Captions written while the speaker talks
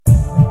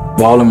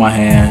Ball in my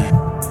hand.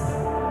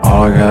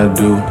 All I gotta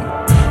do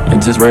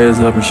is just raise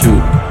up and shoot.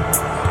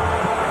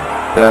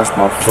 That's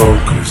my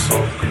focus.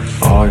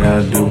 All I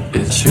gotta do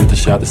is shoot the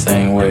shot the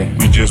same way.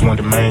 We just want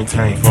to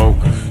maintain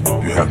focus.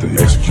 You have to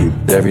execute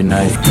every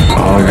night.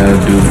 All I gotta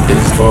do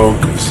is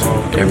focus.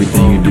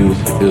 Everything you do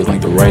feels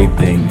like the right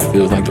thing,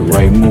 feels like the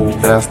right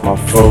move. That's my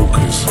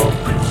focus.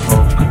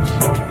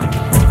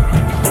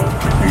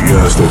 You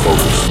gotta stay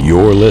focused.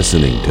 You're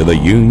listening to the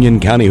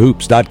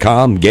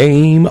UnionCountyHoops.com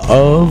Game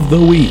of the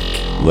Week.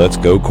 Let's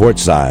go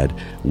courtside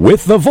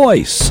with the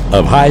voice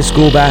of high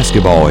school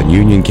basketball in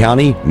Union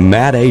County,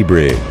 Matt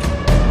Abrig.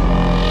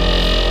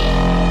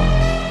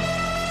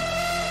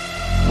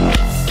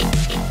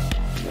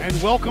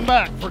 And welcome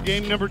back for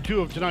game number 2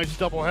 of tonight's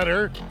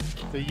doubleheader.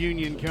 The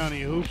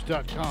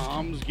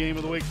UnionCountyHoops.com's Game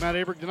of the Week. Matt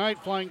Abrig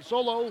tonight flying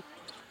solo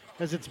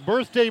as it's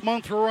birthday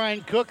month for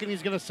Ryan Cook, and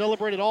he's going to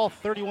celebrate it all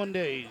 31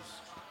 days.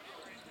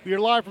 We are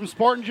live from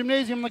Spartan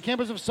Gymnasium on the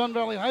campus of Sun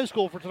Valley High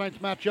School for tonight's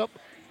matchup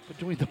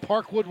between the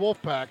Parkwood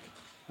Wolfpack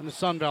and the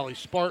Sun Valley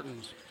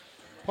Spartans.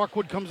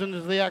 Parkwood comes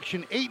into the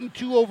action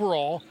 8-2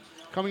 overall,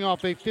 coming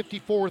off a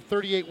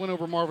 54-38 win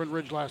over Marvin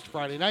Ridge last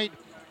Friday night.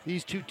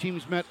 These two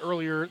teams met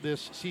earlier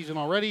this season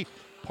already.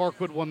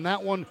 Parkwood won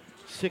that one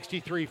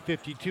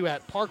 63-52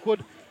 at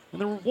Parkwood.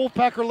 And the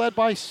Wolfpack are led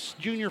by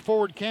junior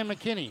forward Cam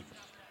McKinney,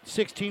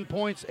 16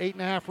 points,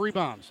 8.5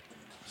 rebounds.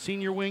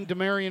 Senior wing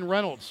Demarion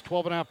Reynolds,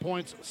 12.5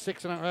 points,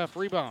 6.5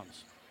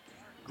 rebounds.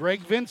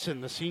 Greg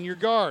Vinson, the senior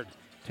guard,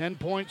 10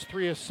 points,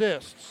 3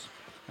 assists.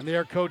 And they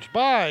are coached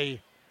by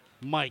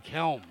Mike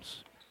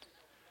Helms.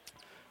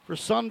 For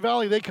Sun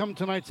Valley, they come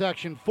tonight's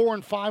action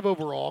 4-5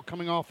 overall,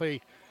 coming off a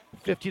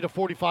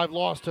 50-45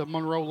 loss to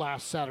Monroe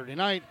last Saturday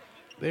night.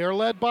 They are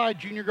led by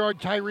junior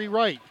guard Tyree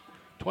Wright,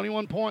 20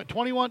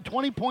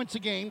 points a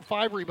game,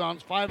 5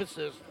 rebounds, 5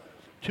 assists,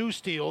 2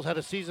 steals, had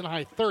a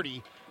season-high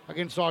 30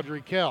 against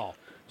Audrey Kell.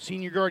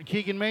 Senior guard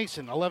Keegan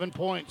Mason, 11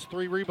 points,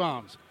 3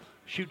 rebounds,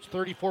 shoots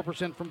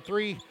 34% from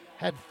 3,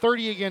 had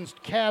 30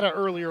 against Cata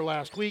earlier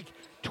last week,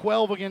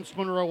 12 against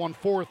Monroe on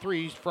 4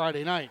 threes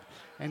Friday night.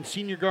 And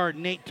senior guard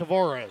Nate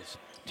Tavares,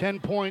 10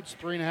 points,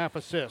 3.5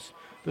 assists.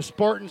 The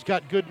Spartans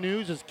got good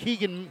news as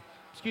Kalen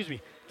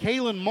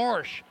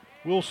Marsh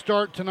will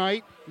start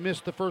tonight.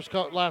 Missed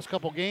the last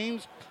couple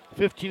games,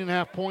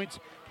 15.5 points.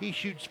 He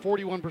shoots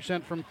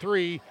 41% from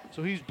 3,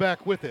 so he's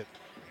back with it.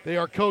 They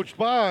are coached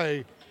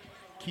by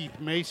Keith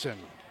Mason.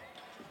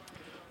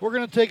 We're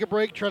going to take a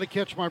break, try to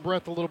catch my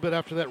breath a little bit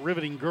after that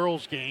riveting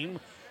girls game.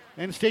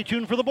 And stay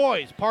tuned for the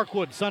boys.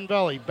 Parkwood, Sun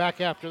Valley,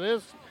 back after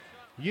this.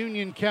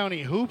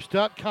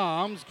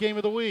 UnionCountyHoops.com's Game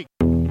of the Week.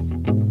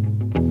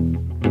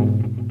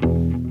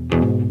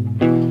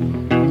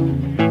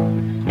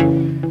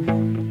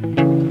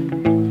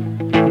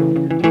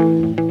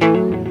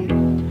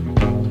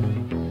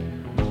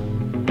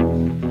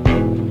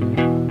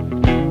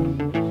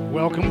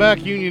 Welcome back,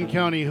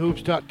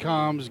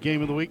 UnionCountyHoops.com's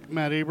Game of the Week.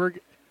 Matt Abrig.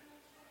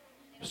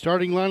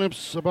 Starting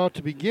lineups about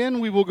to begin.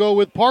 We will go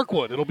with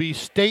Parkwood. It'll be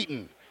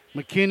Staten,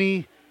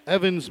 McKinney,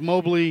 Evans,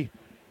 Mobley,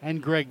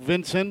 and Greg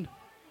Vinson,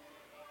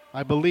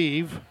 I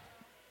believe.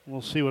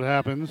 We'll see what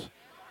happens.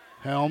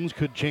 Helms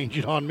could change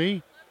it on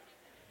me.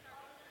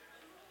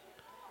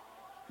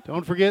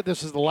 Don't forget,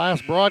 this is the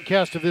last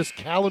broadcast of this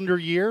calendar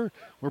year.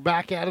 We're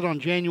back at it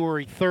on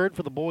January 3rd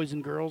for the boys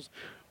and girls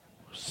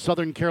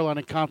Southern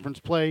Carolina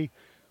Conference play.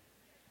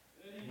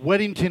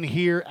 Weddington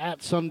here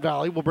at Sun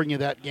Valley. We'll bring you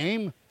that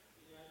game.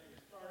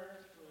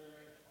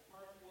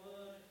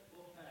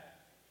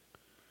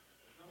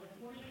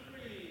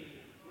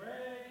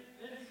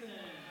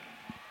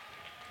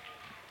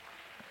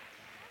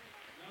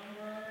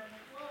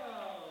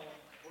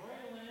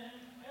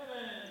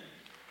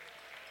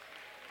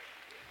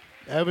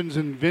 Evans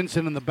and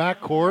Vincent in the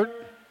backcourt.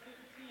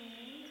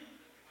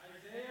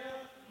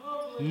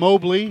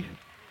 Mobley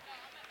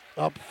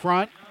up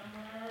front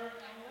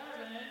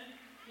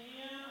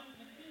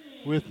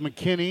with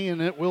McKinney,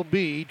 and it will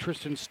be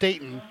Tristan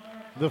Staten,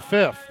 the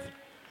 5th.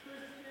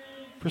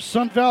 For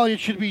Sun Valley, it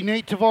should be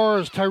Nate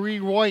Tavares, Tyree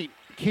White,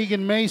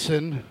 Keegan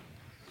Mason,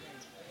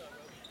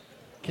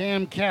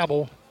 Cam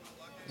Cabell,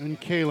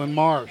 and Kalen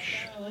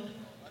Marsh.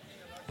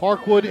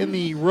 Parkwood in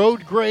the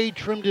road gray,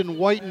 trimmed in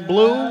white and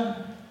blue.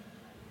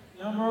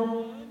 Number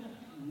 1,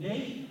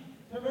 Nate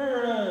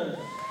Tavares.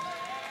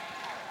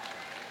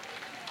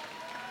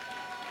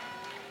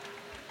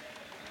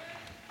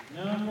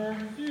 Number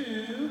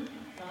 2,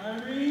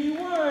 Tyree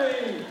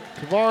White.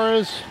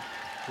 Tavares,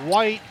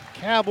 White,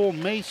 Cabell,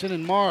 Mason,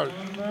 and Marsh.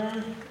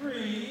 Number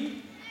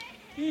 3,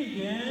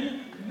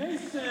 Keegan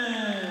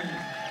Mason.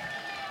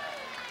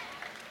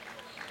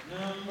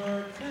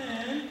 Number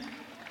 10,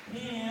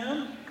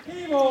 Cam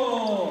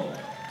Cabell.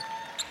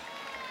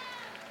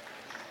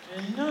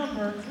 And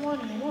number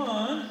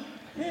 21,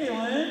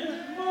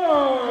 Kalen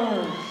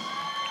Marsh.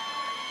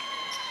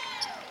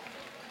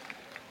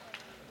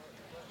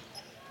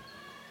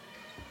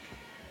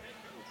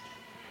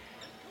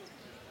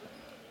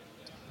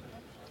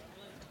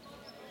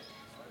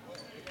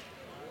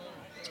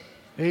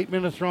 Eight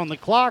minutes are on the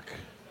clock.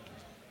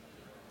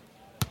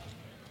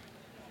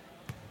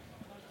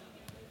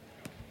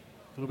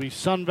 It'll be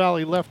Sun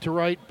Valley left to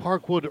right,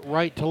 Parkwood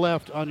right to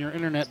left on your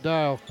internet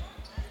dial.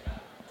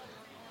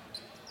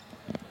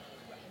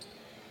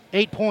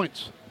 8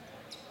 points.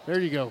 There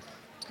you go.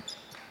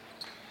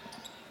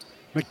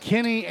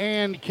 McKinney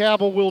and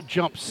Cabell will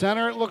jump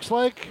center, it looks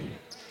like.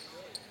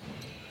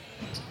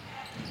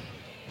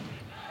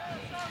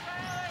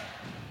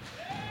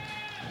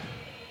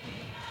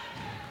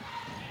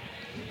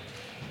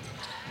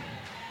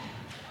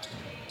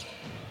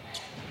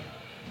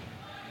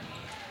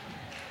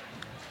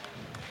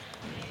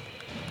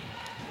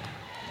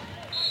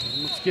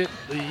 Let's get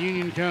the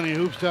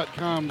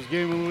UnionCountyHoops.com's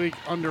Game of the Week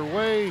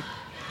underway.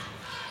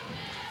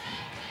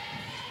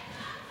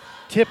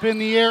 Tip in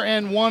the air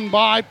and won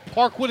by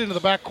Parkwood into the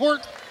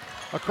backcourt.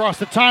 Across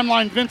the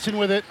timeline, Vincent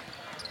with it.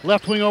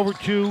 Left wing over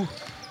to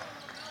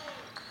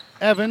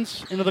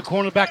Evans. Into the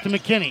corner, back to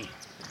McKinney.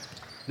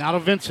 Now to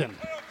Vincent.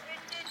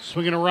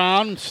 Swinging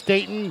around,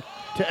 Staten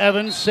to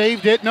Evans.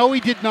 Saved it. No,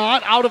 he did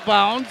not. Out of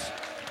bounds.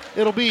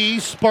 It'll be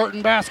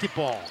Spartan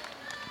basketball.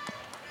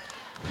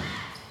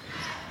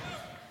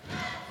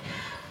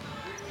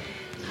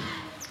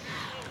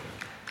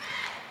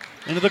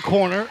 Into the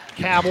corner,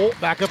 Cabell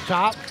back up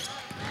top.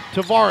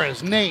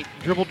 Tavares, Nate,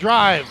 dribble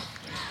drive.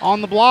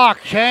 On the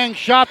block, Chang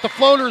shot, the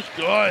floater's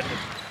good.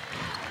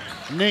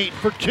 Nate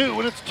for two,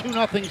 and it's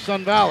 2-0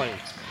 Sun Valley.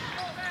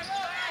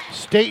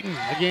 Staten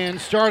again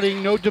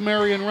starting, no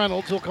Demarion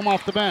Reynolds, he'll come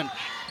off the bench.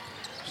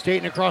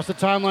 Staten across the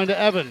timeline to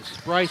Evans.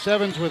 Bryce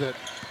Evans with it.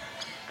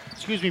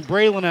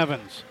 Braylon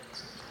Evans.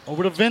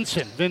 Over to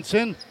Vincent.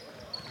 Vincent,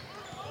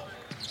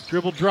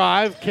 dribble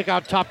drive, kick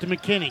out top to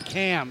McKinney.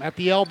 Cam at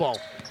the elbow.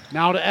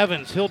 Now to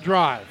Evans, he'll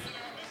drive.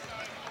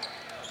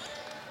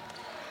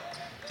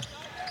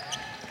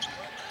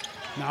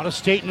 Now to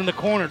Staten in the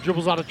corner,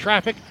 dribbles out of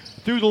traffic,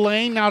 through the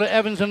lane, now to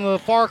Evans into the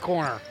far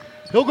corner.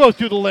 He'll go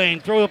through the lane,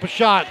 throw up a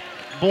shot,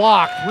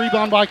 blocked,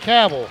 rebound by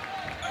Cabell.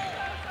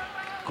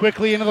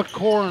 Quickly into the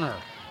corner.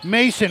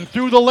 Mason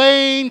through the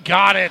lane,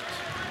 got it.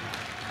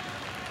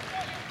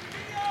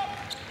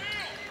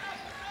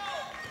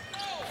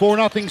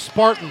 4-0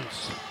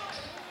 Spartans.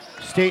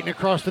 Staten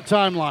across the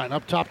timeline,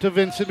 up top to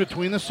Vincent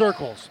between the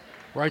circles.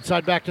 Right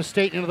side back to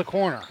Staten into the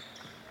corner.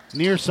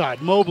 Near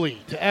side,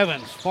 Mobley to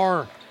Evans,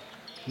 far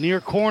near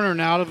corner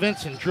now to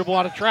Vincent. Dribble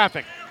out of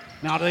traffic.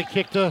 Now they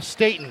kick to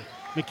Staten.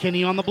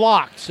 McKinney on the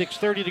block,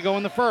 6:30 to go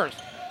in the first.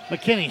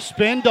 McKinney,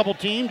 spin, double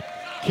teamed,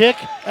 kick,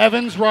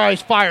 Evans,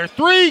 rise, fire,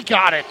 three,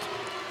 got it.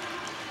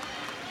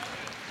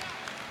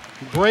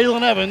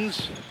 Braylon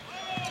Evans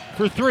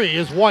for three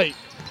is White.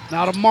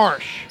 Now to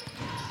Marsh.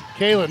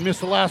 Kalen missed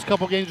the last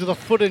couple games with a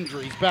foot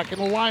injury. He's back in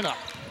the lineup.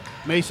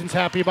 Mason's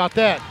happy about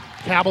that.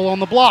 Cabell on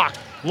the block.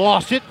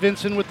 Lost it.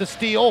 Vincent with the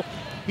steal.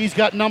 He's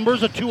got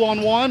numbers, a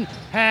 2-on-1.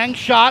 Hang,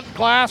 shot,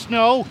 glass,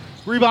 no.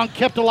 Rebound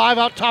kept alive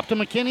out top to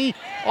McKinney.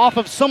 Off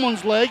of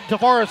someone's leg.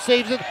 Tavares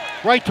saves it.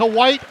 Right to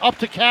White, up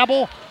to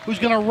Cabell, who's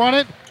going to run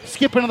it.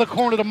 Skip into the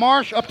corner to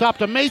Marsh. Up top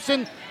to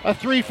Mason. A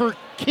three for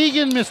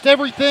Keegan. Missed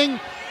everything.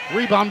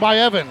 Rebound by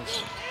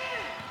Evans.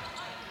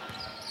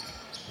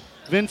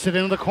 Vincent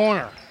into the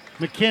corner.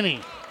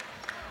 McKinney,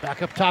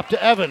 back up top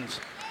to Evans.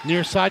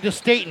 Near side to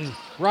Staten.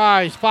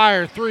 Rise,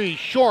 fire, three,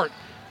 short.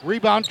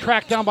 Rebound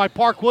tracked down by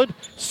Parkwood.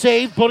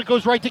 Saved, but it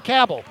goes right to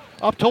Cabell.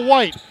 Up to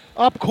White.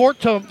 Up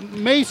court to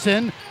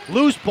Mason.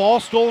 Loose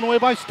ball stolen away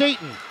by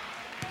Staten.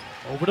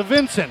 Over to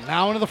Vincent,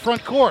 now into the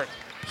front court.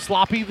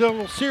 Sloppy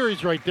little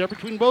series right there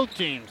between both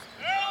teams.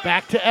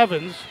 Back to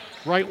Evans,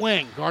 right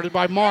wing, guarded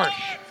by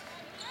Marsh.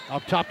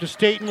 Up top to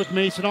Staten with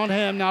Mason on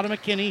him. Now to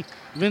McKinney.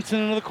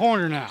 Vincent into the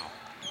corner now.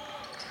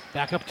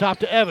 Back up top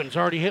to Evans,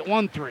 already hit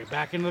 1-3.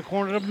 Back into the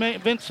corner to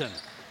Vincent.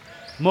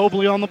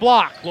 Mobley on the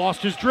block,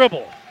 lost his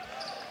dribble.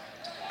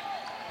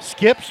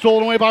 Skip,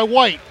 stolen away by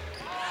White.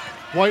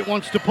 White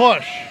wants to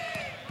push.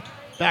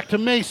 Back to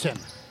Mason.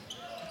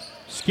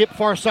 Skip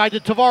far side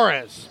to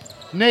Tavares.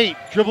 Nate,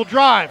 dribble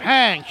drive,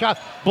 hang, shot,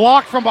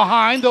 blocked from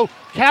behind, though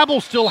Cabell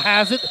still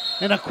has it,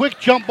 and a quick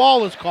jump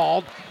ball is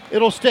called.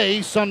 It'll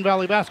stay Sun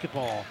Valley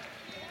basketball.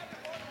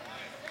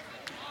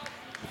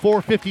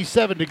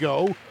 4:57 to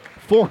go.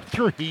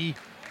 4-3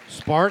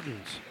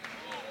 Spartans.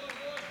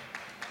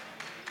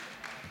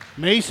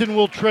 Mason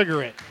will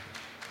trigger it.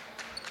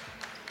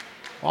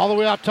 All the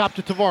way out top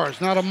to Tavares.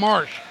 Now to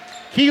Marsh.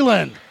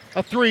 Keelan,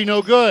 a three,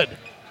 no good.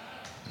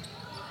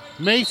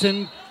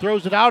 Mason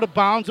throws it out of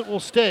bounds. It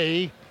will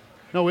stay.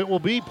 No, it will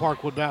be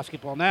Parkwood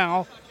basketball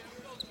now.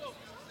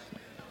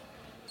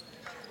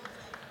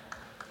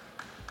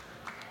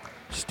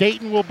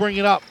 Staten will bring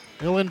it up.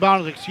 He'll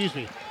inbound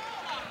it,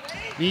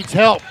 Needs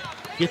help.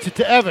 Gets it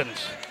to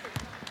Evans.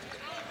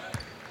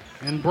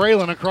 And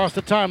Braylon across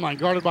the timeline,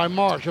 guarded by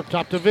Marsh, up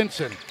top to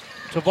Vincent.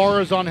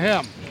 Tavares on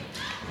him.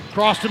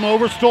 Crossed him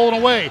over, stolen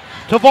away.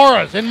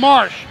 Tavares and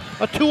Marsh,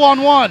 a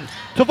 2-on-1.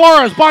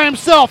 Tavares by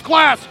himself,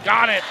 glass,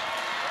 got it.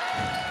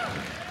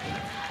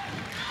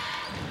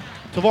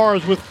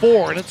 Tavares with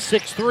 4, and it's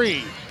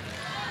 6-3.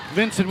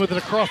 Vincent with it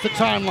across the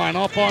timeline,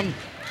 up on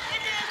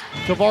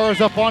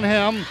Tavares, up on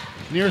him.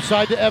 Near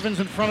side to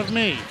Evans in front of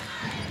me.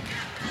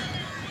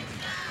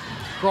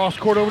 Cross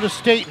court over to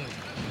Staten.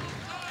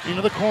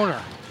 Into the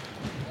corner.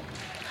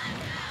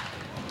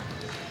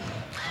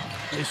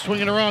 They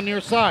swing it around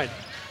near side.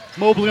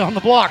 Mobley on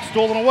the block,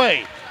 stolen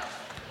away.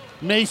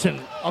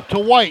 Mason up to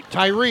White,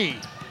 Tyree.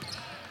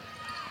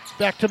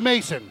 Back to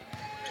Mason.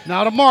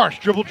 Now to Marsh,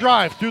 dribble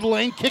drive through the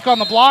lane, kick on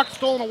the block,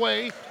 stolen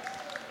away.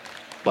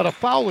 But a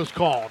foul is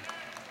called.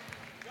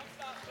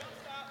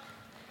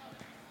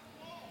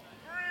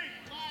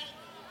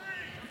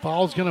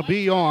 Foul's going to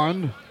be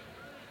on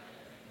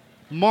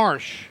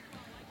Marsh.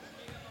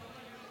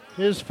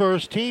 His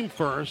first, team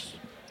first.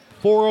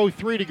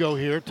 4:03 to go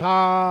here.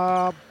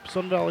 Top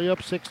Sun Valley up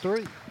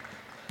 6-3.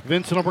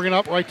 Vincent will bring it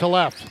up right to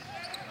left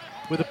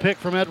with a pick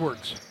from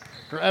Edwards.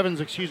 Or Evans,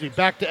 excuse me.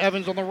 Back to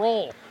Evans on the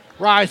roll.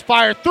 Rise,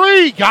 fire,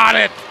 three. Got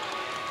it.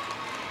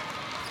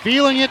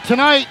 Feeling it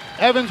tonight.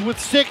 Evans with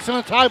 6 in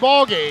a tie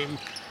ball game.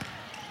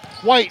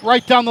 White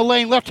right down the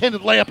lane.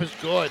 Left-handed layup is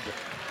good.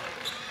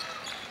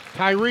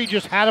 Tyree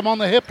just had him on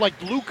the hip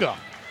like Luka.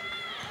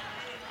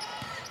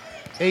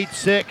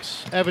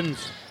 8-6.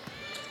 Evans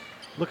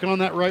looking on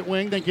that right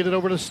wing. Then get it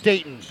over to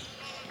Staten.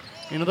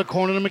 Into the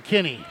corner to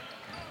McKinney.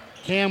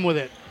 Cam with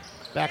it.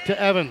 Back to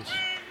Evans.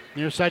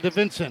 Near side to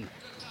Vincent.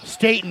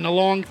 Staten, a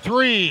long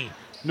three.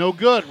 No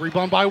good.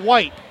 Rebound by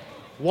White.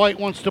 White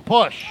wants to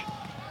push.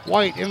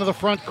 White into the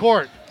front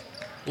court.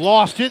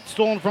 Lost it.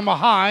 Stolen from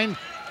behind.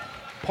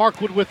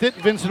 Parkwood with it.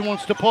 Vincent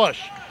wants to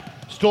push.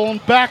 Stolen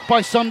back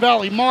by Sun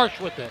Valley.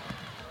 Marsh with it.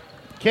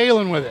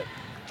 Kalen with it.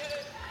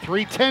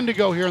 3:10 to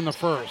go here in the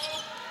first.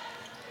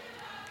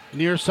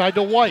 Near side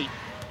to White.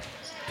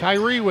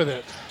 Tyree with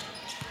it.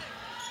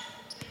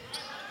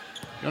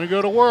 Going to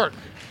go to work.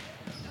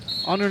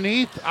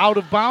 Underneath, out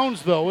of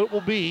bounds though, it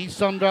will be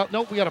Sun Valley.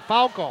 Nope, we got a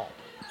foul call.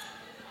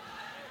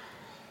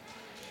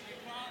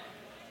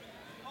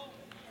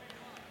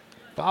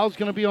 Foul's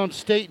going to be on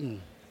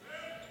Staten.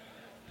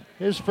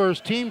 His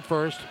first, team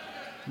first.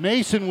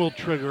 Mason will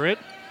trigger it.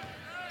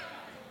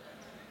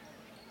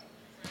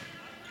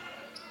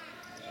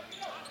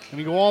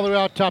 Going to go all the way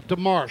out top to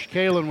Marsh.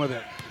 Kalen with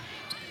it.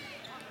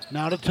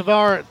 Now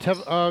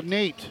to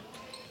Nate.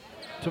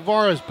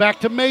 Tavares back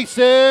to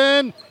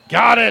Mason.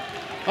 Got it.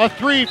 A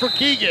three for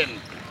Keegan.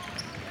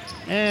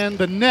 And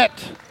the net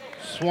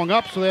swung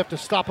up, so they have to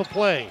stop a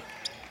play.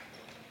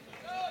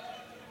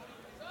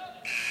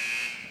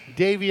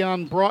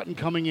 Davion Broughton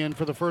coming in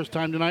for the first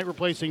time tonight,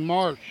 replacing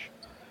Marsh.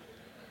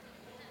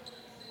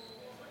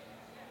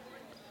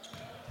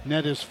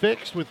 Net is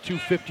fixed with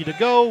 2:50 to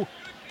go.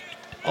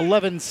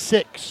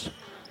 11-6.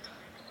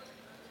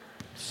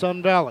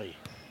 Sun Valley.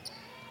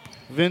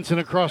 Vincent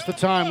across the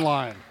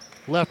timeline.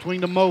 Left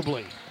wing to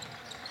Mobley.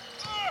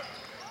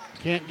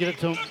 Can't get it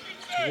to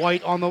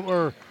White on the,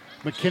 or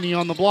McKinney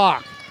on the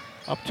block.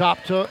 Up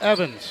top to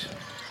Evans.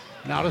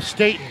 Now to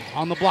Staten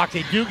on the block.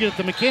 They do get it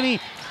to McKinney.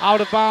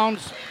 Out of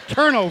bounds.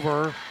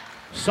 Turnover.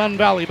 Sun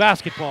Valley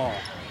basketball.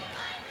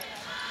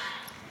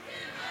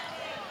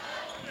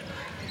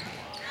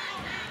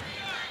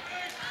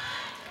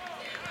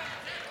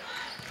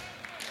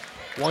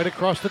 White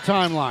across the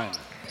timeline.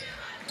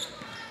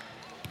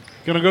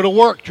 Gonna go to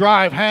work.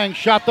 Drive, hang,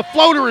 shot. The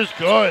floater is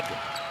good.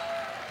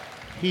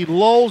 He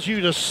lulls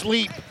you to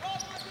sleep.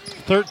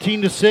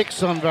 13-6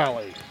 Sun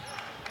Valley.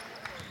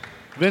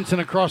 Vincent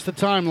across the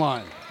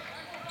timeline.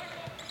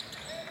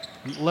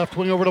 Left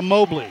wing over to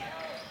Mobley.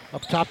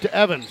 Up top to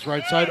Evans.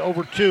 Right side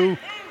over two.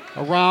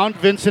 Around.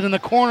 Vincent in the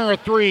corner. A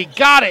three.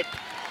 Got it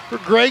for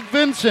Greg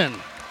Vincent.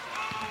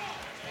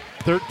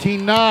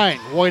 13-9.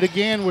 White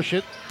again wish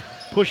it.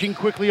 Pushing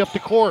quickly up the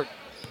court.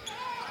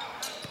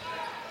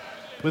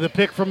 With a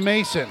pick from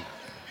Mason.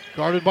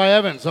 Guarded by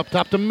Evans. Up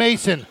top to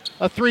Mason.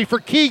 A three for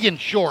Keegan.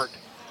 Short.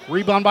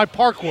 Rebound by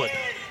Parkwood.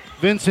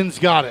 Vincent's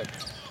got it.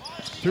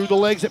 Through the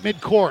legs at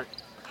midcourt.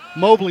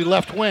 Mobley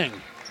left wing.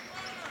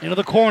 Into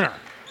the corner.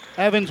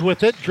 Evans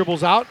with it.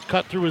 Dribbles out.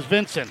 Cut through is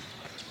Vincent.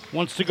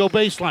 Wants to go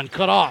baseline.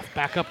 Cut off.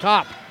 Back up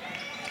top.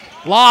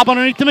 Lob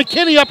underneath to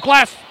McKinney. Up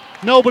glass.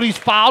 Nobody's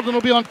fouled, and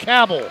it'll be on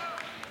Cabell.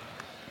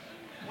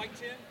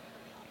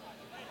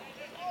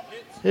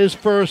 His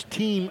first,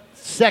 team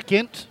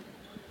second,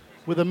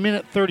 with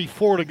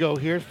 1:34 to go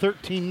here,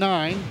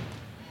 13-9.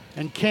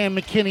 And Cam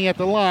McKinney at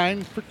the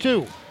line for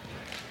two.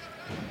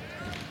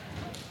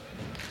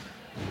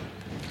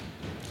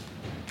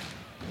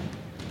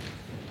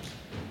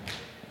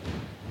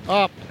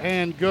 Up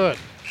and good.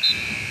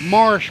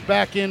 Marsh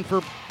back in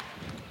for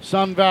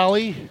Sun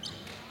Valley.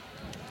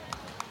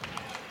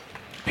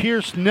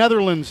 Pierce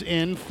Netherlands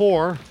in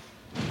for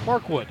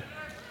Parkwood.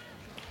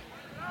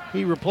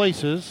 He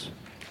replaces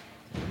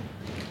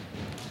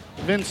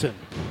Vincent.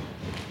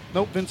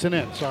 Nope, Vincent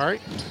in, sorry.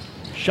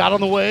 Shot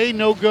on the way,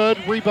 no good.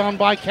 Rebound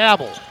by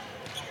Cabell.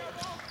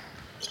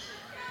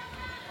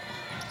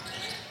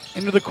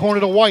 Into the corner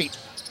to White.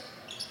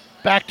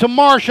 Back to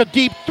Marsh, a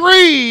deep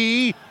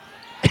three.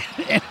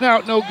 And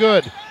out, no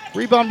good.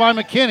 Rebound by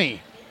McKinney.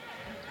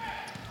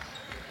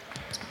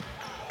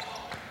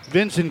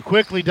 Vincent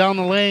quickly down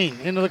the lane.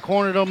 Into the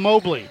corner to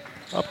Mobley.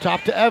 Up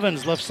top to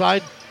Evans. Left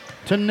side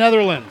to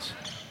Netherlands.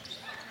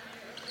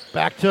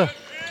 Back to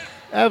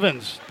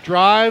Evans.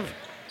 Drive.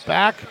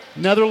 Back.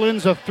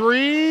 Netherlands a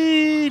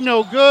three.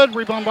 No good.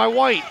 Rebound by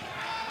White.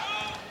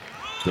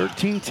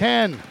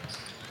 13-10.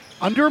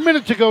 Under a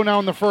minute to go now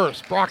in the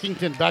first.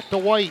 Brockington back to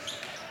White.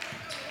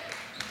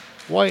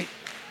 White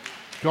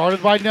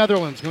guarded by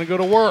Netherlands. Going to go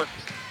to work.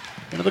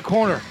 Into the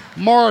corner.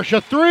 Marsh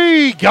a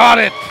three. Got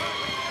it.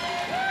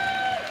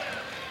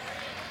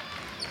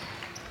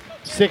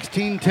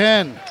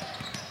 16-10.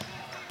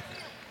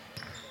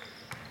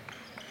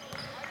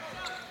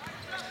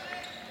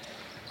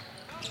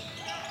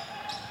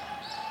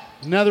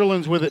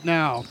 Netherlands with it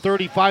now.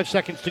 35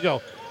 seconds to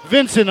go.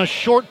 Vincent, a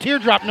short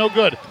teardrop, no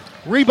good.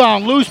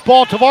 Rebound, loose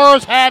ball.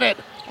 Tavares had it.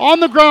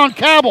 On the ground,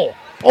 Cabell.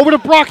 Over to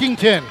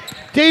Brockington.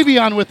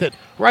 Davion with it.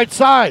 Right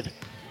side.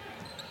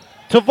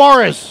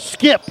 Tavares,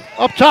 skip,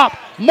 up top.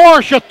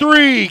 Marsh, a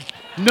three.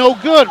 No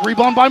good.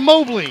 Rebound by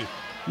Mobley.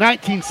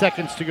 19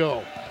 seconds to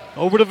go.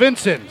 Over to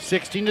Vincent.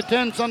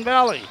 16-10, Sun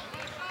Valley.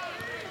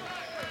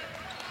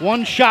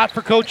 One shot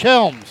for Coach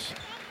Helms.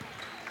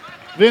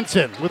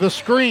 Vincent with a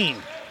screen.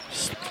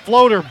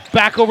 Floater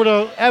back over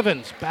to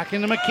Evans. Back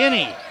into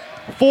McKinney.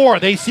 4.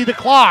 They see the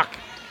clock.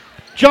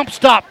 Jump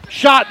stop.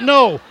 Shot,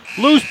 no.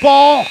 Loose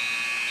ball.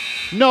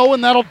 No,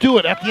 and that'll do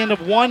it at the end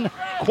of 1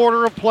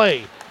 quarter of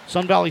play.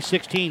 Sun Valley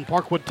 16,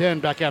 Parkwood 10.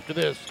 Back after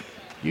this.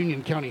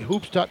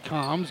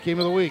 UnionCountyHoops.com's Game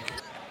of the Week.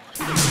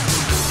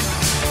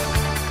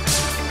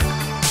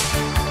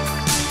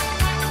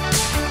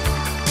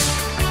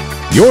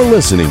 You're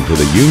listening to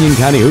the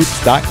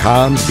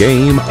UnionCountyHoops.com's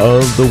Game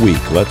of the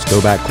Week. Let's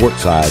go back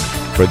courtside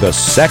for the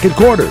second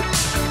quarter.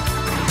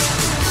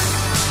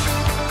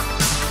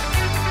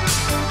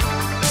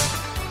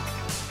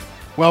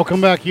 Welcome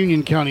back,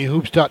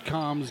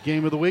 UnionCountyHoops.com's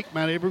Game of the Week.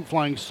 Matt Abreu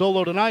flying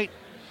solo tonight.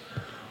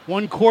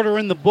 1 quarter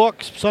in the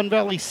books. Sun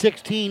Valley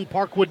 16,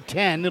 Parkwood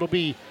 10. It'll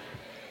be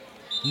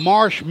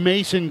Marsh,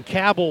 Mason,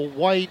 Cabell,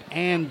 White,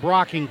 and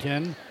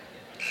Brockington.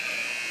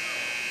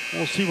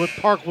 We'll see what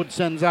Parkwood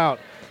sends out.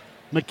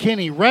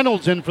 McKinney,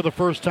 Reynolds in for the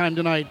first time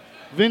tonight.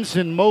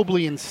 Vincent,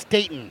 Mobley, and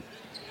Staten.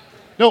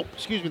 No,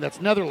 excuse me,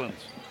 that's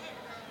Netherlands.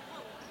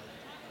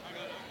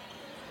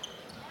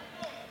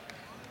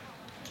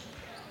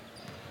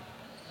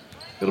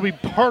 It'll be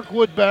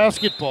Parkwood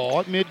basketball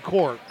at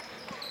midcourt.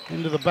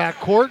 Into the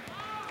backcourt.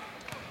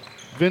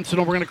 Vincent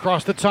over going to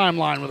cross the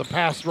timeline with a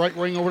pass right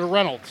wing over to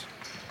Reynolds.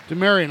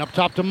 DeMarion up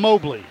top to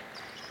Mobley.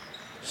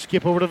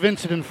 Skip over to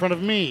Vincent in front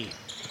of me.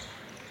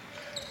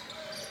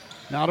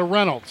 Now to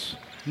Reynolds.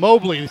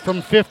 Mobley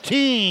from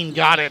 15,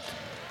 got it.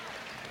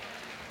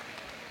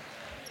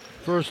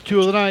 First 2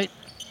 of the night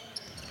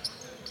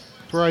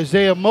for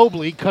Isaiah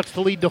Mobley, cuts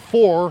the lead to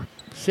 4,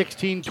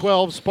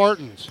 16-12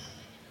 Spartans.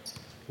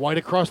 White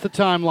across the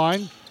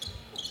timeline.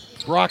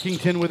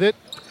 Brockington with it,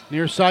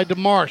 near side to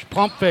Marsh,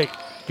 pump fake,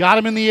 got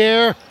him in the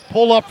air,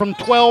 pull up from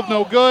 12,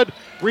 no good.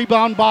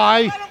 Rebound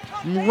by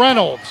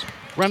Reynolds.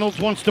 Reynolds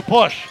wants to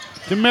push.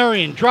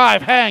 DeMarion,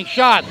 drive, hang,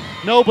 shot,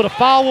 no, but a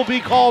foul will be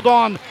called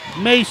on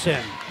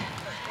Mason.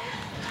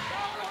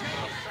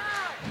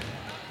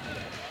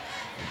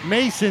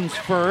 Mason's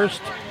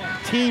first,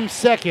 team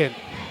second.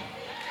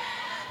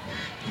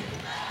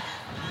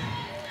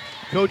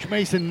 Coach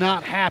Mason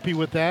not happy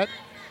with that.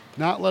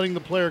 Not letting the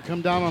player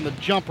come down on the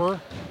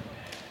jumper.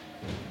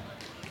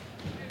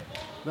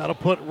 That'll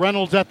put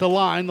Reynolds at the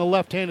line, the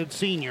left-handed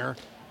senior.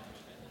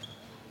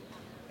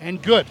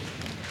 And good.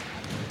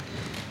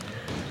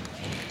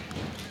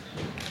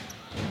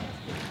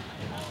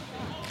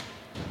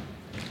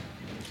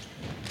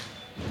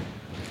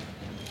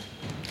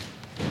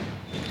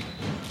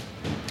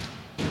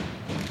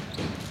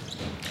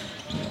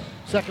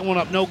 Second one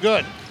up, no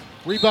good.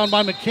 Rebound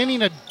by McKinney,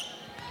 and a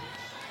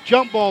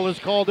jump ball is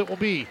called. It will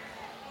be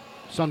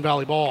Sun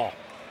Valley ball.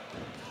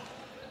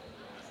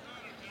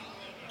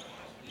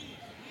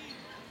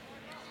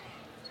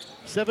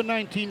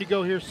 $7:19 to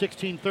go here,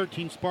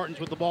 16-13 Spartans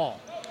with the ball.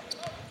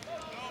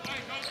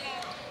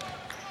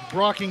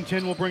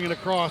 Brockington will bring it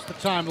across the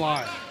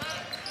timeline.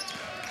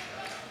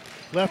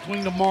 Left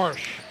wing to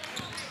Marsh.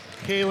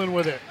 Kalen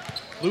with it.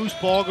 Loose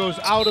ball goes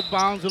out of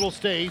bounds. It'll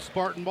stay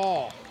Spartan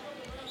ball.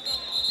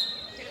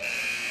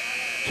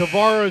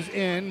 Tavares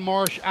in,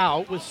 Marsh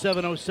out with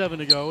 7:07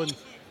 to go, and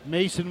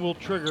Mason will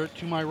trigger it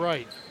to my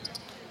right.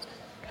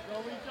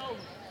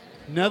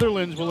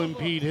 Netherlands will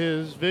impede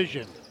his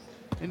vision.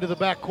 Into the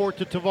backcourt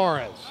to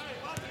Tavares.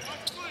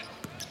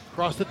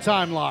 Across the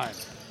timeline.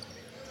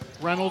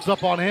 Reynolds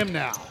up on him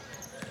now.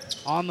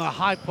 On the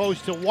high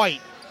post to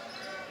White.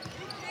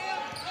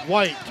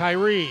 White,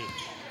 Tyree.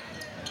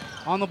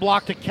 On the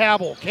block to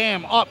Cabell.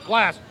 Cam up,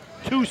 glass.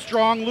 Too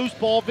strong, loose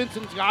ball.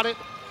 Vincent's got it.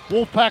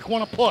 Wolfpack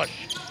want to push.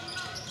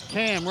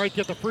 Cam right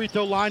at the free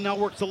throw line, now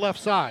works the left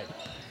side.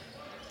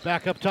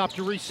 Back up top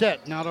to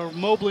reset. Now to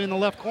Mobley in the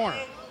left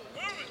corner.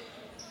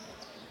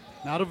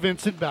 Now to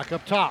Vincent, back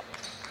up top.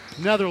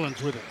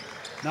 Netherlands with it.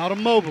 Now to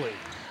Mobley.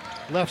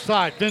 Left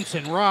side,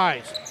 Vincent,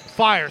 rise.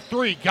 Fire,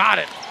 3, got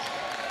it.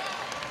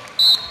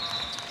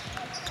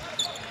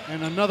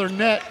 And another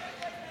net,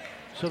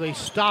 so they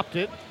stopped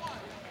it.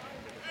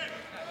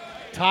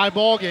 Tie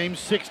ball game,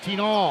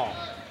 16 all.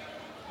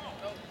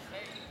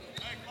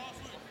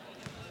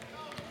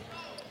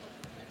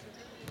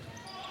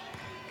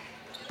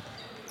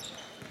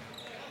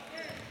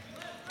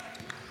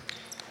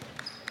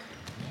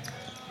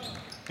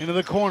 Into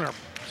the corner.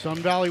 Sun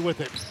Valley with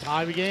it.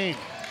 Tie the game.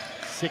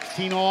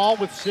 16 all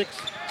with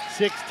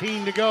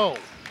 6:16 to go.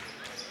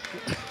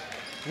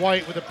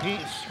 White with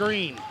a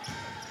screen.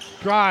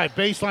 Drive.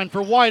 Baseline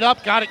for White.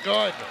 Up. Got it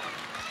good.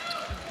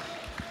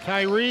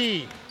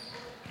 Tyree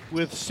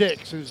with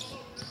 6 as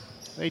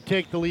they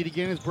take the lead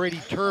again as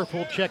Brady Turf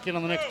will check in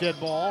on the next dead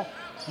ball.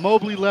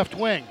 Mobley left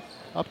wing.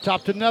 Up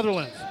top to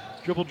Netherlands.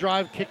 Dribble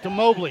drive. Kick to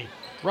Mobley.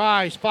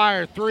 Rise.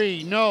 Fire.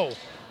 3. No.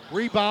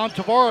 Rebound.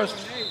 Tavares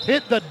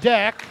hit the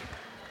deck.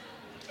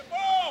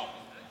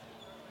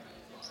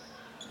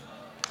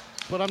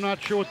 But I'm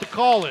not sure what the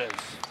call is.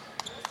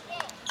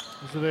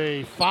 Is it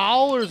a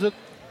foul or is it?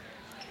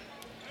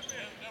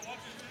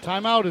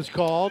 Timeout is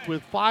called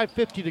with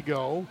 5:50 to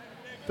go.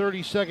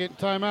 30-second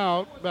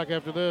timeout. Back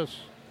after this.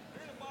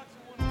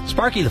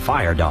 Sparky the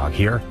Fire Dog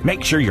here.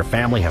 Make sure your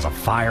family has a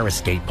fire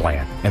escape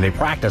plan, and they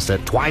practice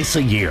it twice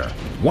a year.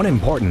 One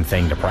important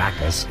thing to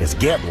practice is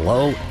get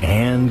low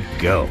and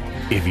go.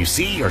 If you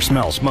see or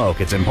smell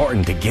smoke, it's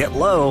important to get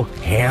low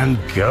and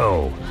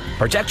go.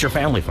 Protect your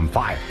family from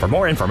fire. For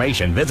more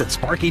information, visit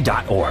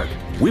sparky.org.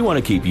 We want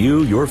to keep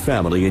you, your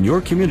family, and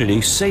your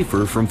community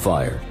safer from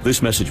fire.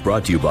 This message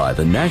brought to you by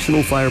the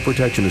National Fire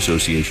Protection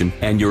Association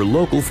and your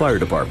local fire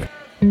department.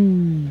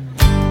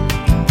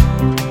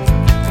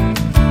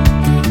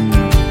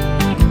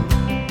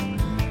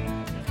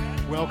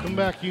 Welcome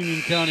back,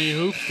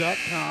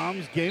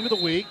 UnionCountyHoops.com's Game of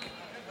the Week.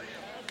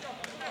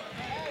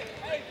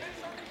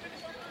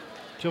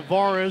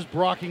 Tavares,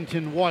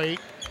 Brockington, White,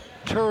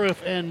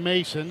 Turf, and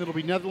Mason. It'll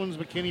be Netherlands,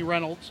 McKinney,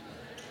 Reynolds,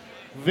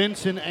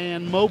 Vinson,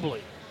 and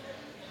Mobley.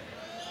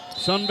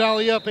 Sun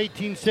Valley up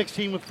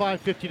 18-16 with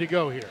 5:50 to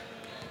go here.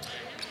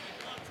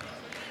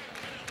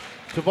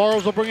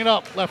 Tavares will bring it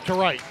up left to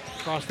right.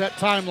 Across that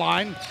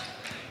timeline.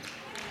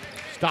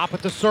 Stop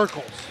at the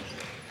circles.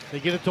 They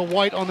get it to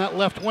White on that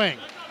left wing.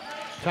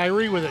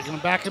 Tyree with it, going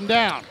to back him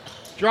down.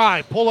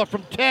 Drive, pull up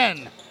from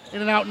 10.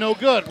 In and out, no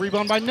good.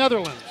 Rebound by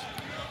Netherlands.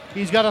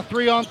 He's got a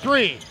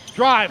 3-on-3.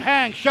 Drive,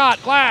 hang,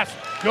 shot, glass,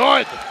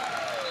 good.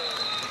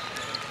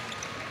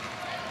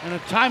 And a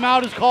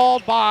timeout is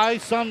called by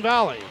Sun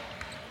Valley.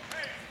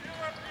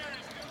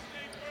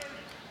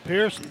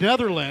 Pierce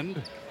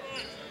Netherland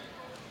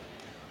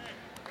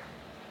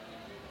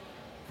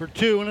for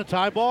 2 in a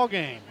tie ball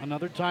game.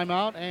 Another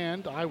timeout,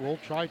 and I will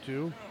try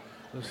to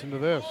listen to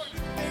this.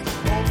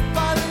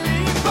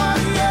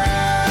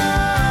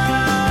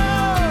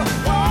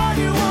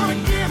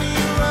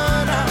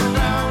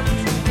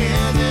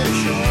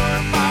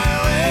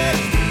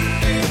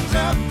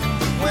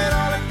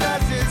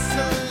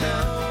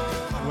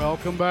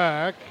 Welcome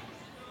back.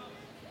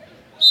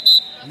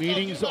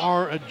 Meetings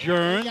are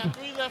adjourned. We got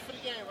 3 left for the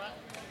game, right?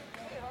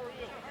 Hey, how are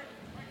you?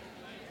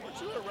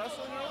 Weren't you at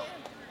wrestling earlier?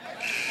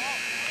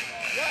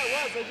 Yeah, it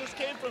was. I just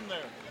came from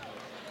there.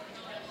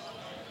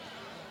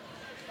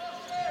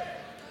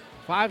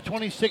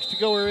 5:26 to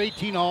go. We're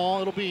 18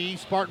 all. It'll be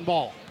Spartan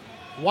ball.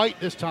 White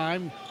this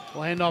time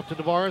will hand off to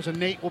Tavares, and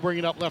Nate will bring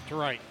it up left to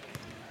right.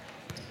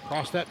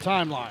 Across that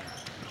timeline.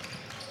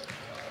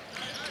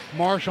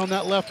 Marsh on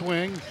that left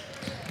wing.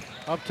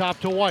 Up top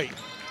to White.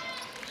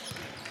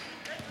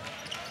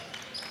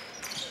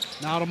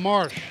 Now to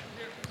Marsh.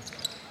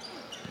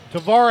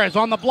 Tavares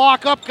on the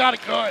block up. Got it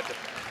good.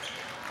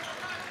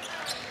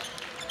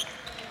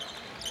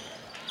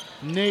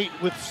 Nate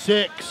with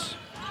 6.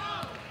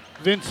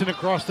 Vincent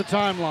across the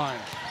timeline.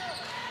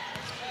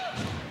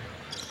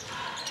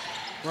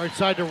 Right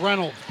side to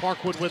Reynolds.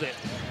 Parkwood with it.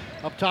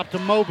 Up top to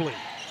Mobley.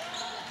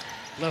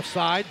 Left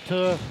side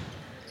to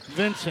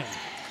Vincent.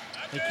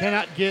 They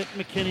cannot get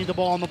McKinney the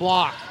ball on the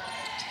block.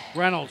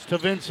 Reynolds to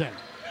Vincent.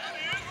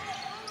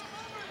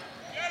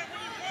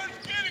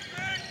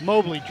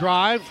 Mobley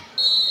drive.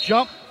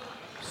 Jump.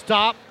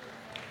 Stop.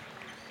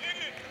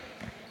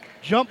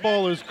 Jump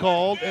ball is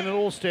called, and it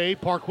will stay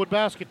Parkwood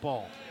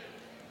basketball.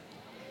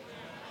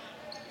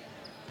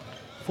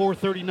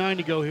 4:39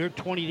 to go here,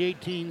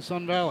 20-18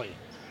 Sun Valley.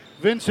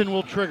 Vincent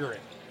will trigger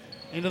it.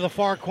 Into the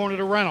far corner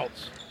to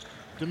Reynolds.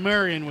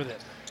 DeMarion with it.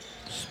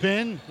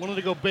 Spin, wanted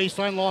to go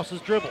baseline, lost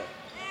his dribble.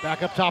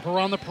 Back up top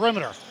around the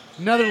perimeter.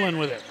 Netherland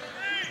with it.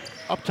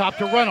 Up top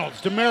to Reynolds.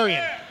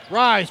 DeMarion.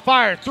 Rise,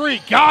 fire, 3,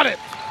 got it!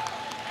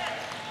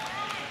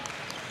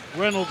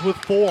 Reynolds with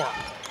 4.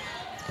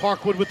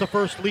 Parkwood with the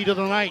first lead of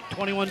the night,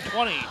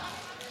 21-20.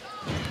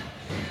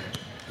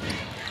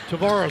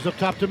 Tavares up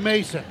top to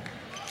Mason.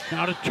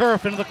 Now to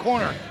Turf into the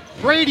corner.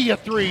 Brady a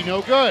 3,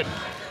 no good.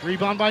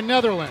 Rebound by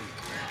Netherland.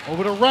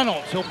 Over to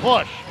Reynolds, he'll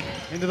push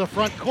into the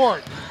front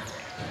court.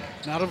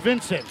 Now to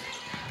Vincent.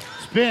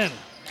 Spin,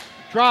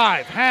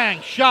 drive,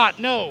 hang, shot,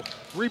 no.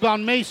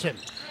 Rebound Mason.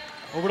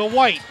 Over to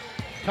White.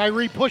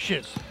 Tyree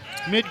pushes.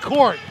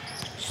 Mid-court.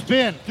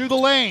 Spin through the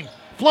lane.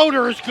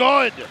 Floater is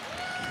good.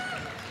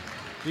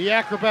 The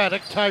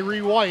acrobatic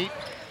Tyree White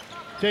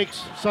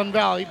takes Sun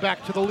Valley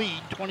back to the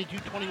lead,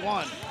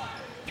 22-21.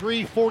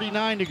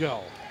 3:49 to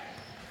go.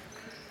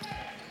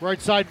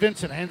 Right side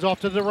Vincent hands off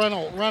to the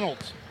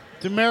Reynolds.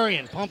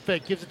 DeMarion, pump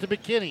fake, gives it to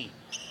McKinney.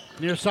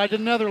 Near side to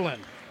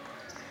Netherland.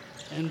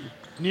 And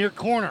near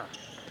corner.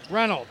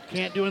 Reynolds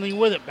can't do anything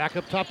with it. Back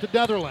up top to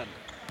Netherland.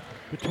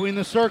 Between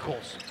the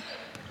circles.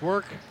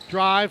 Work,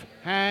 drive,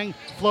 hang,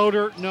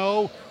 floater,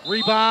 no.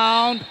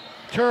 Rebound.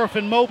 Turf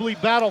and Mobley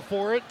battle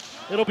for it.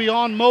 It'll be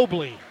on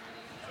Mobley.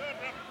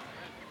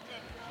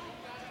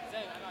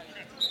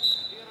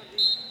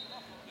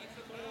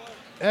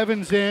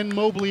 Evans in,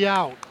 Mobley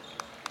out.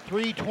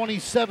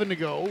 3:27 to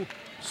go.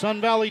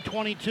 Sun Valley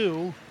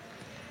 22,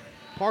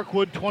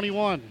 Parkwood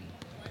 21.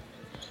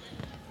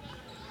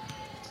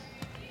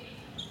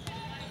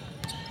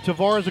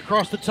 Tavares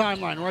across the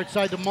timeline, right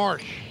side to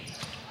Marsh.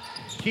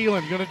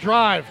 Keelan gonna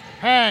drive,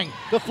 hang,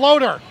 the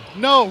floater,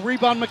 no,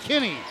 rebound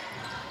McKinney.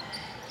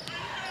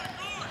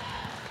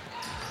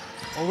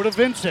 Over to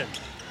Vincent.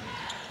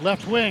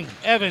 Left wing,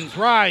 Evans,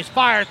 rise,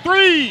 fire,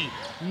 three!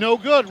 No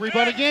good,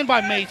 rebound again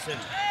by Mason.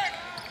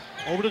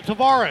 Over to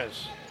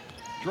Tavares.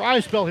 Dry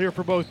spell here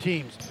for both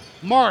teams.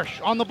 Marsh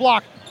on the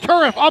block,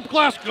 Turf, up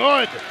glass,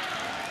 good!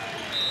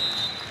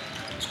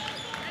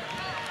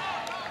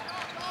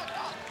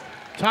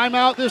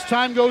 Timeout this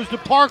time goes to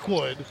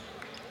Parkwood.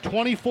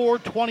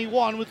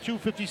 24-21 with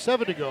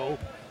 2:57 to go.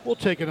 We'll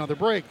take another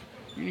break.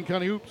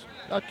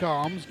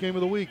 UnionCountyHoops.com's Game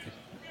of the Week.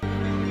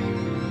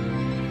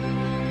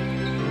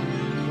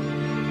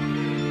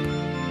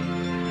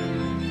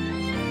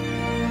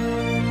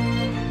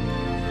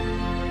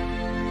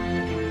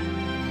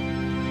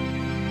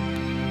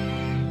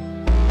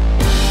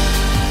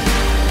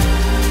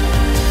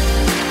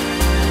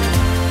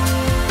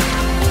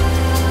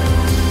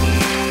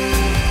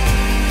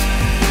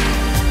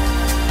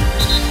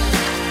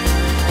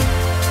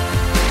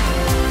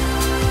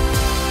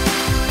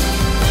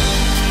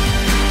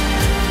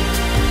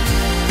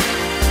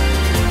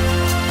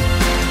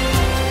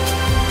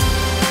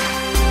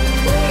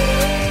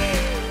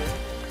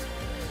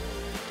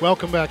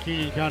 Welcome back,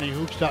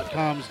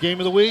 UnionCountyHoops.com's Game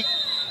of the Week.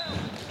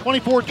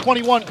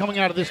 24-21 coming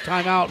out of this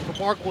timeout for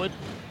Parkwood.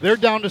 They're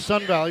down to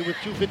Sun Valley with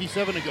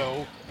 2:57 to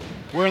go.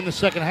 We're in the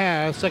second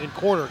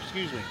quarter.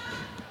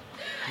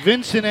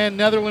 Vincent and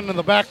Netherland in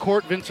the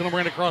backcourt. Vincent will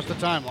bring it across the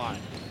timeline.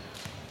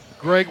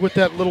 Greg with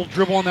that little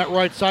dribble on that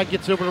right side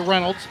gets over to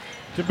Reynolds.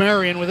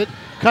 DeMarion with it.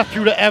 Cut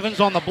through to Evans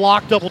on the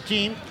block, double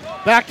team.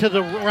 Back to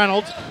the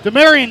Reynolds.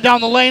 DeMarion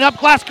down the lane, up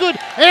glass, good,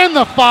 and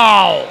the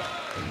foul.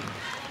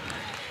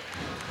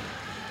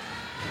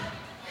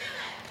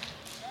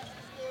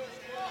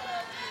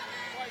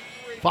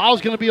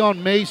 Foul's going to be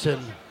on Mason.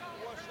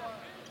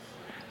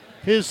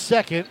 His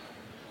second,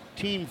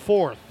 team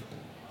fourth.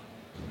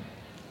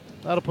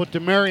 That'll put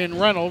DeMarion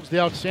Reynolds, the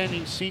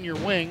outstanding senior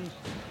wing,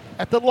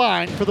 at the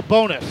line for the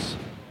bonus.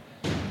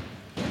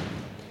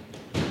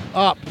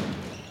 Up.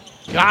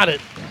 Got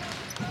it.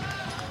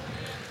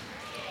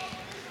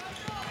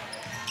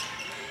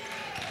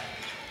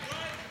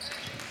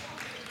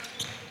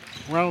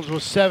 Reynolds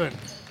was 7.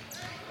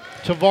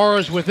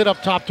 Tavares with it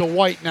up top to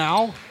White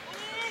now.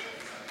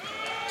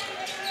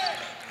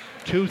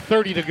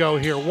 2:30 to go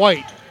here.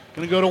 White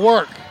going to go to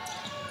work.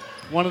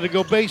 Wanted to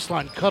go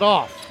baseline, cut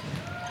off.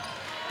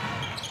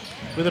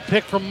 With a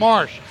pick from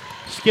Marsh.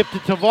 Skip to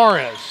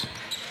Tavares.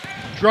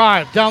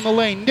 Drive down the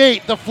lane.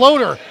 Nate, the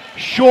floater.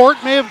 Short,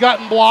 may have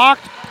gotten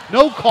blocked.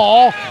 No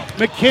call.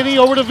 McKinney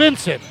over to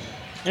Vincent.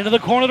 Into the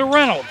corner to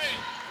Reynolds.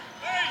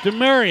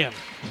 DeMarion.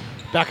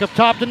 Back up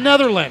top to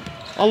Netherland.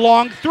 A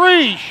long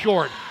three,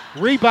 short.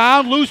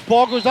 Rebound, loose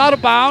ball goes out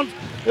of bounds.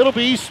 It'll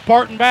be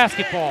Spartan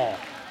basketball.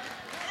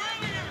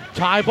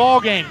 Tie ball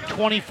game,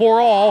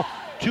 24-all,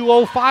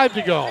 2:05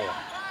 to go.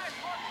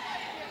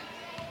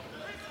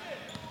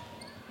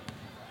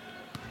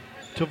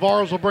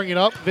 Tavares will bring it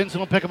up. Vincent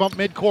will pick him up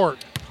midcourt.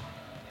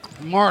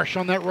 Marsh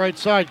on that right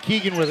side.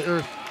 Keegan with it,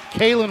 or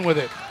Kalen with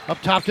it.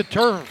 Up top to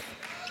Turf.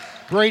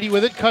 Brady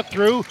with it, cut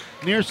through.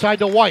 Near side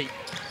to White.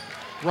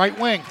 Right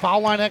wing,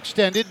 foul line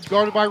extended,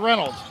 guarded by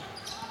Reynolds.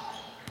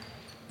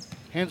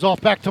 Hands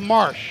off back to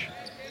Marsh.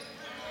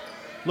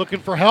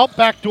 Looking for help,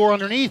 back door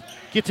underneath.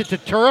 Gets it to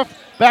Turf.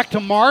 Back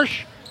to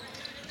Marsh.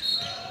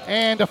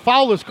 And a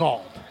foul is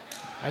called.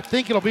 I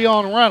think it'll be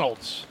on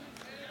Reynolds.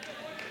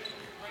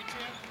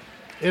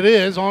 It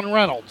is on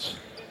Reynolds.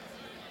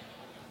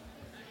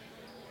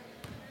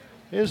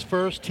 His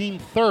first, team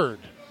third.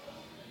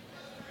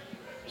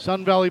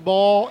 Sun Valley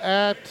ball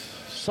at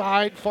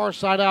side, far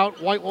side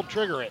out. White will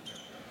trigger it.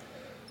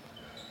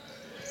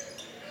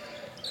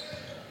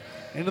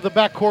 Into the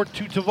backcourt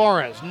to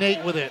Tavares.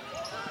 Nate with it.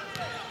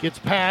 Gets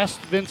past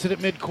Vincent at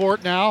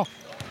midcourt now.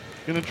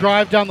 Going to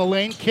drive down the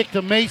lane, kick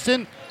to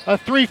Mason. A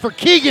three for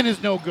Keegan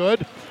is no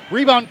good.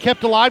 Rebound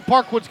kept alive.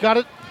 Parkwood's got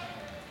it.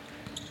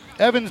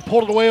 Evans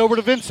pulled it away over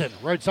to Vincent.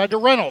 Right side to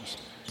Reynolds.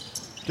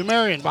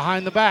 DeMarion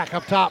behind the back,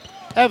 up top.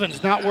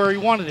 Evans not where he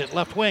wanted it.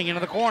 Left wing into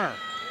the corner.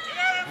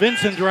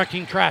 Vincent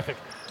directing traffic.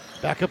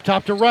 Back up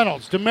top to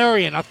Reynolds.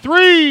 DeMarion, a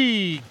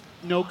three.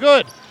 No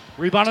good.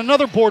 Rebound,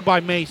 another board by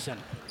Mason.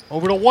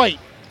 Over to White.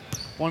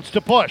 Wants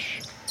to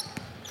push.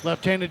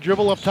 Left-handed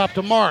dribble up top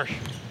to Marsh.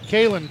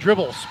 Kalen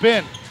dribble,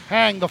 spin,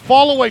 hang. The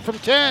fall away from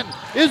 10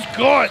 is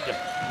good.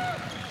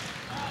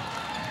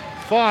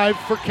 5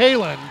 for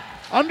Kalen.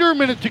 Under a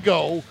minute to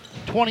go.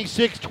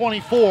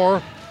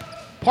 26-24.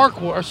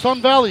 Parkwood, or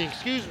Sun Valley,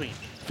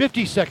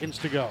 50 seconds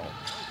to go.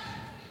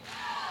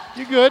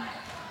 You're good.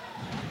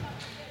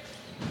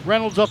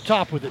 Reynolds up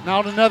top with it.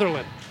 Now to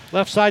Netherland.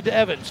 Left side to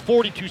Evans.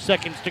 42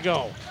 seconds to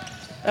go.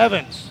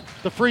 Evans,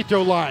 the free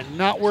throw line.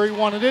 Not where he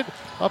wanted it.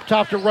 Up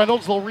top to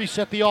Reynolds. They'll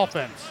reset the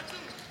offense.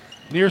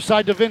 Near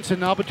side to Vincent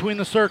now between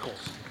the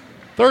circles.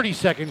 30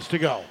 seconds to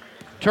go.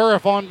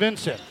 Turf on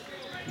Vincent.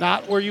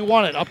 Not where you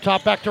want it. Up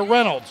top back to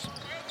Reynolds.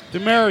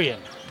 DeMarion.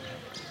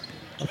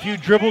 A few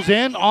dribbles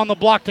in. On the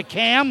block to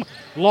Cam.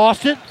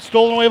 Lost it.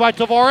 Stolen away by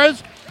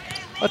Tavares.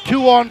 A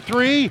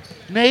 2-on-3.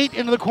 Nate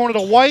into the corner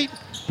to White.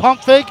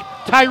 Pump fake.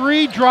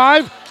 Tyree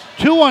drive.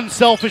 Too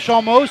unselfish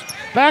almost.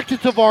 Back to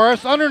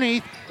Tavares.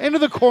 Underneath. Into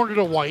the corner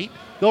to White.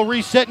 They'll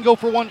reset and go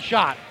for one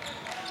shot.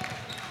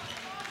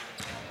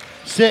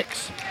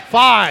 6,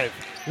 5.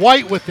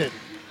 White with it.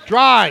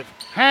 Drive.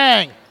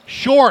 Hang.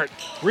 Short.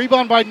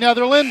 Rebound by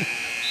Netherland.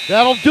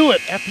 That'll do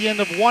it at the end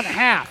of one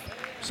half.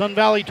 Sun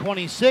Valley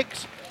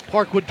 26.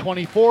 Parkwood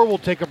 24. We'll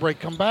take a break.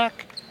 Come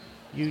back.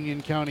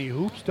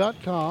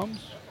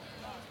 UnionCountyHoops.com's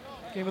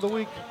Game of the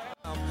Week.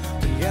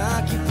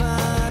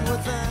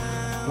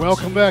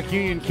 Welcome back,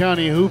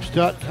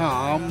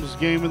 UnionCountyHoops.com's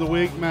Game of the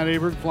Week. Matt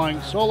Aberg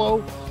flying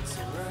solo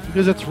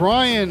because it's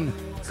Ryan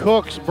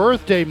Cook's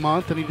birthday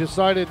month, and he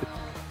decided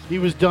he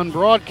was done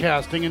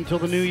broadcasting until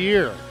the new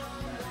year.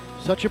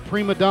 Such a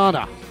prima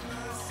donna.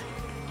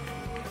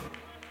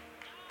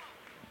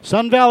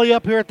 Sun Valley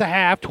up here at the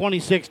half,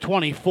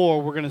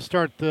 26-24. We're going to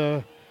start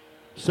the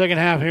second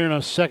half here in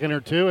a second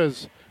or two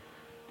as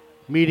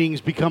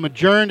meetings become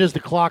adjourned as the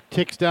clock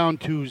ticks down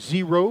to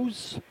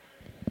zeros.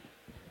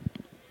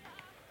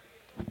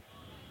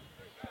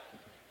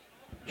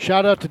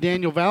 Shout out to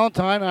Daniel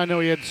Valentine. I know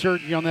he had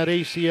surgery on that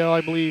ACL,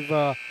 I believe,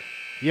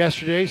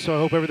 yesterday, so I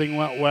hope everything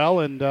went well,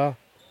 and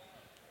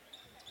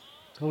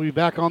he'll be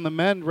back on the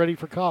mend, ready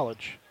for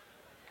college.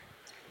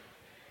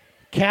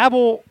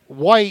 Cabell,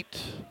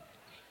 White,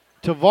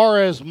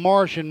 Tavares,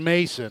 Marsh, and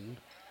Mason.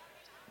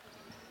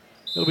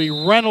 It'll be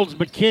Reynolds,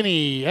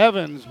 McKinney,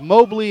 Evans,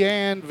 Mobley,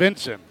 and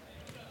Vincent.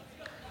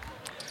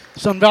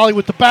 Sun Valley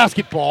with the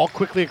basketball.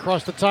 Quickly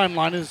across the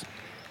timeline is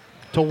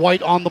to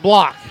White on the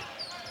block.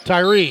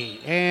 Tyree,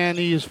 and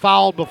he is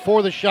fouled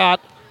before the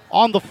shot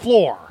on the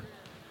floor.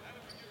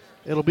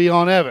 It'll be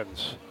on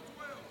Evans.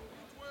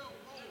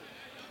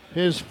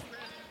 His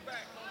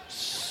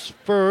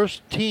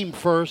team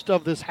first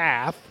of this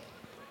half.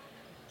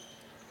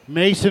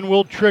 Mason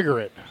will trigger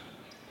it.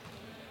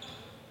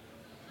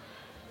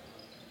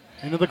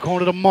 Into the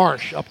corner to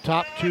Marsh. Up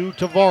top to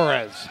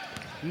Tavares.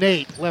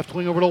 Nate, left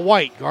wing over to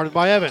White, guarded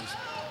by Evans.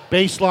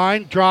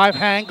 Baseline, drive,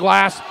 hang,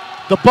 glass.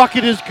 The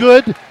bucket is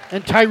good,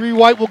 and Tyree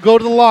White will go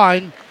to the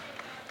line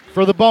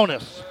for the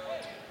bonus.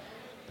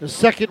 The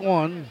second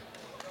one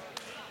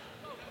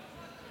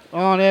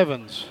on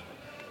Evans.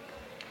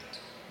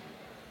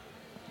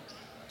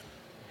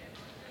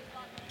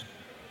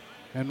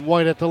 And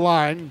White at the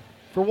line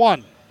for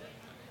one.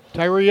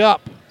 Tyree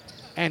up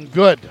and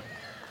good.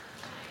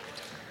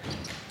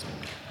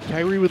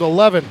 Tyree with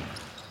 11.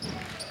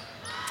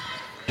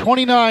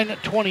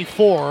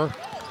 29-24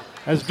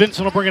 as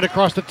Vincent will bring it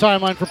across the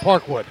timeline for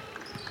Parkwood.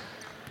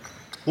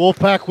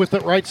 Wolfpack with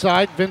it right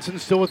side.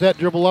 Vincent still with that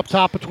dribble up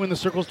top between the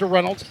circles to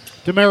Reynolds.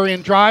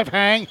 DeMarion drive,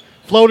 hang,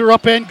 floater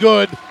up and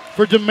good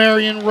for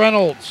DeMarion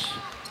Reynolds.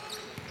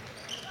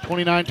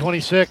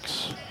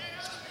 29-26.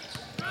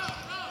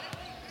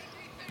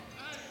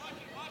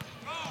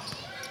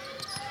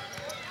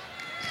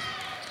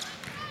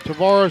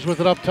 Tavares with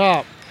it up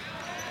top.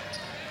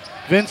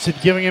 Vincent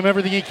giving him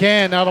everything he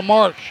can. Now to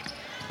Marsh.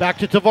 Back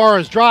to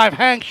Tavares. Drive,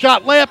 hang,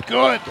 shot, layup,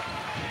 good.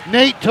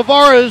 Nate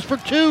Tavares for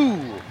two.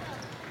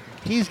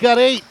 He's got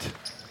 8.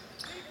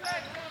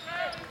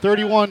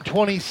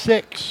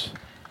 31-26.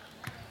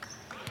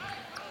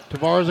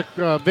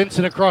 Tavares,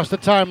 Vincent across the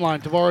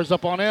timeline. Tavares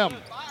up on him.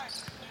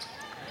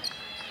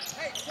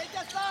 Hey, take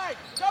that side.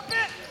 Jump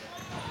it.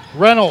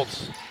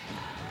 Reynolds.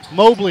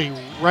 Mobley,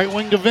 right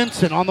wing to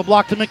Vincent. On the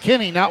block to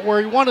McKinney. Not where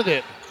he wanted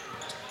it.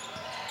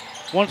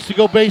 Wants to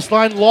go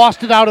baseline.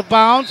 Lost it out of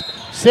bounds.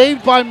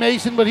 Saved by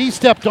Mason, but he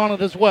stepped on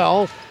it as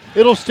well.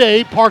 It'll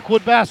stay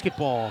Parkwood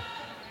basketball.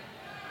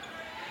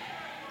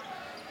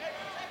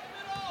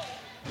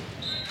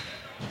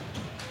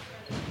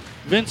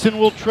 Vincent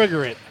will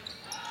trigger it.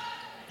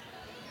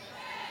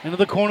 Into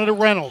the corner to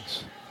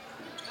Reynolds.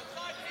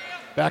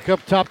 Back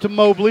up top to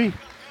Mobley.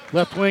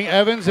 Left wing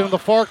Evans into the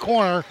far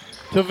corner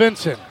to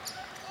Vincent.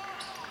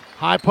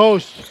 High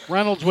post.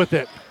 Reynolds with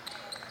it.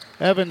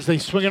 Evans, they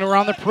swing it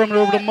around the perimeter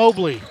over to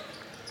Mobley.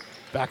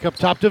 Back up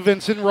top to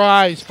Vincent.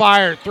 Rise.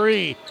 Fire.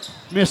 3.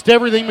 Missed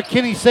everything.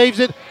 McKinney saves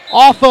it.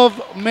 Off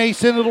of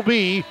Mason. It'll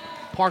be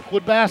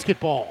Parkwood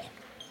basketball.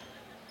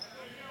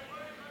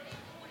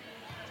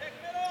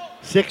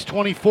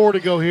 6:24 to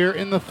go here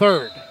in the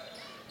third.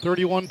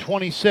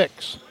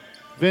 31-26.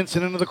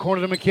 Vincent into the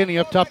corner to McKinney.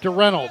 Up top to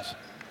Reynolds.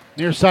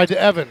 Near side to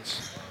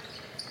Evans.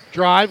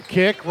 Drive,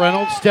 kick.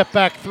 Reynolds, step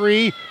back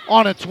 3.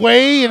 On its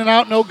way. In and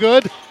out, no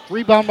good.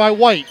 Rebound by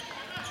White.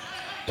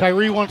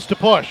 Tyree wants to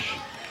push.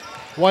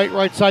 White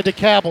right side to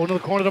Cabell, into the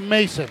corner to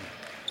Mason.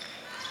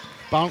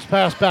 Bounce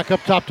pass back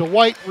up top to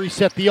White,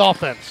 reset the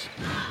offense.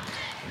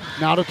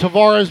 Now to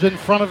Tavares in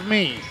front of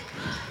me.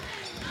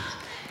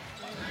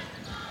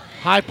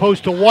 High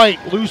post to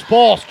White, loose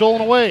ball,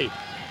 stolen away.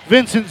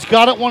 Vincent's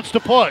got it, wants to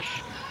push.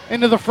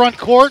 Into the front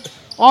court,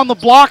 on the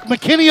block,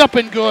 McKinney up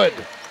and good.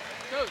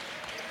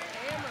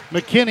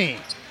 McKinney,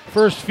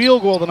 first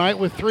field goal of the night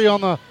with 3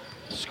 on the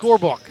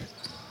scorebook.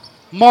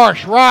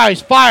 Marsh,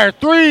 rise, fire,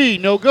 3,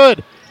 no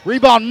good.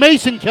 Rebound,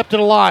 Mason kept it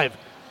alive.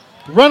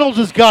 Reynolds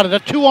has got it, a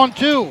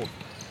 2-on-2.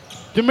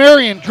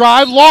 DeMarion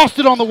drive, lost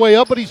it on the way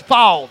up, but he's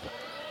fouled.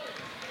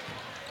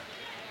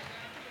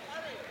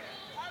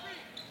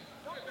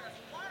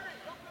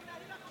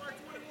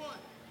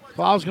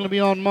 Foul's going to be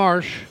on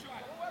Marsh.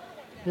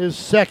 His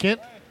second,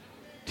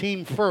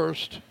 team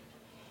first.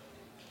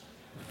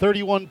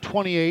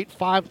 31-28,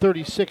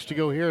 5:36 to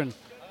go here, and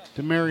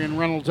DeMarion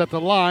Reynolds at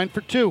the line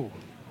for 2.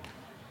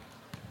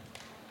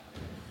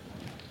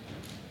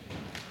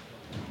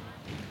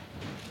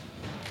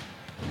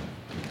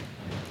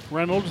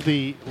 Reynolds,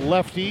 the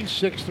lefty,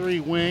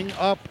 6'3" wing,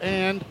 up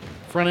and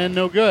front end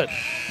no good.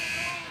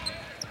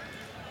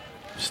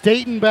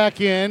 Staten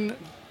back in,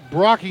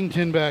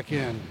 Brockington back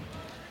in.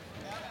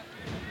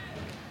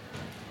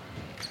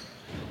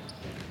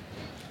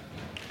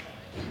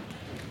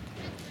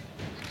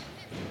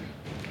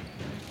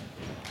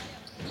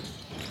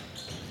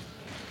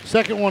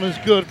 Second one is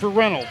good for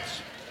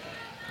Reynolds.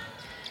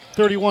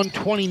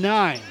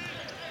 31-29.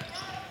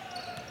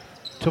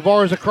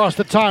 Tavares across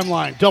the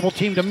timeline, double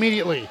teamed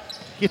immediately.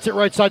 Gets it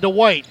right side to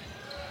White.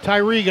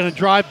 Tyree gonna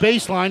drive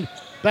baseline,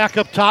 back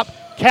up top.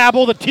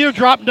 Cabell, the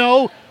teardrop,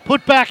 no.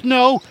 Put back,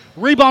 no.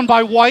 Rebound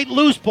by White,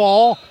 loose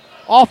ball.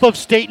 Off of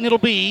Staten, it'll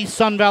be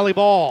Sun Valley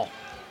ball.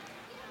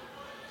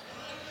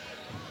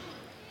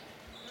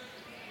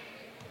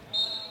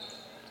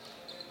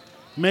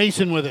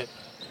 Mason with it.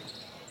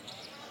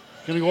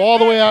 Gonna go all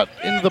the way out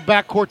into the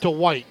backcourt to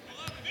White.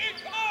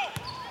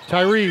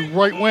 Tyree,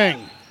 right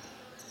wing.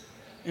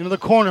 Into the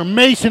corner.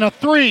 Mason, a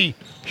 3.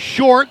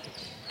 Short.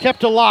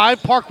 Kept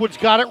alive. Parkwood's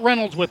got it.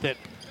 Reynolds with it.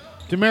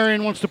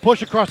 DeMarion wants to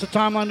push across the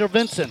timeline to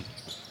Vincent.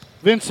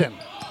 Vincent.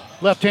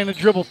 Left-handed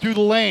dribble through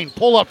the lane.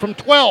 Pull up from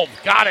 12.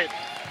 Got it.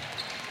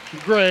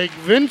 Greg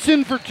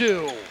Vincent for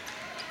 2.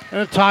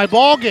 And a tie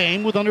ball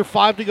game with under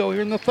 5 to go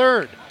here in the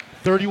third.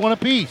 31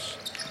 apiece.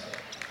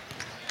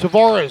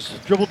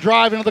 Tavares. Dribble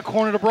drive into the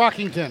corner to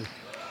Brockington.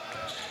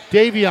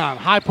 Davion.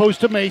 High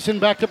post to Mason.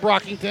 Back to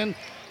Brockington.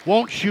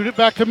 Won't shoot it.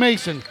 Back to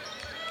Mason.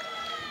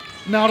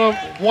 Now to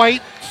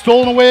White,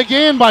 stolen away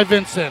again by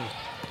Vincent.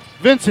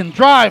 Vincent,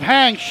 drive,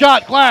 hang,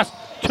 shot, glass,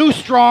 too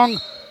strong.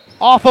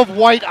 Off of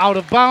White, out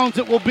of bounds.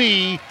 It will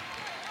be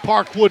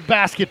Parkwood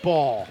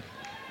basketball.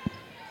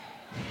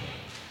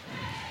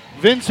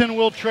 Vincent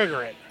will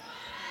trigger it.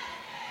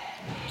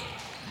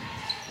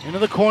 Into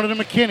the corner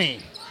to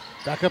McKinney.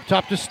 Back up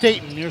top to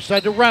Staten, near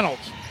side to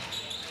Reynolds.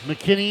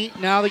 McKinney,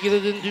 now they get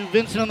it into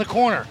Vincent in the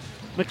corner.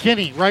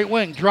 McKinney, right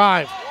wing,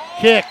 drive,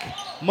 kick,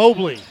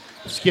 Mobley.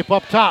 Skip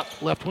up top,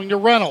 left wing to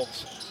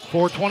Reynolds.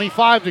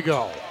 4:25 to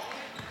go.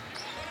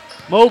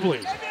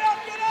 Mobley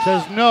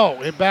says no.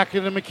 It back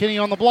into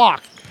McKinney on the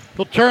block.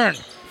 He'll turn,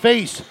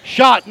 face,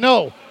 shot,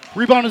 no.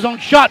 Rebound his own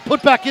shot,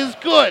 putback is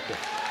good.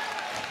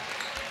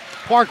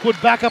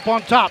 Parkwood back up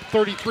on top,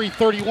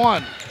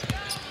 33-31.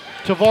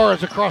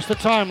 Tavares across the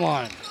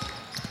timeline.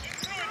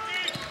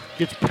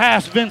 Gets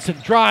past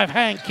Vincent, drive,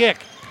 hang, kick.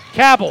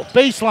 Cabell,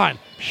 baseline,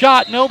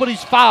 shot,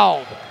 nobody's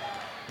fouled.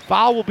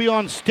 Foul will be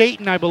on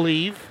Staten, I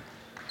believe.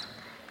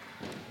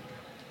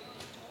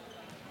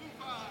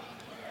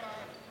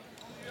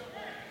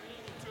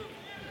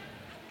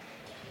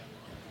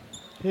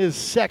 His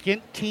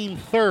second, team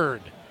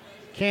third.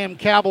 Cam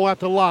Cabell at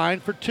the line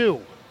for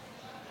 2.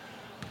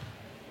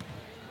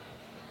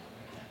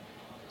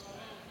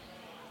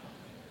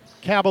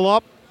 Cabell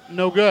up,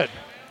 no good.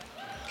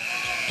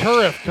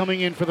 Turif coming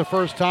in for the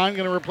first time,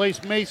 going to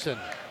replace Mason.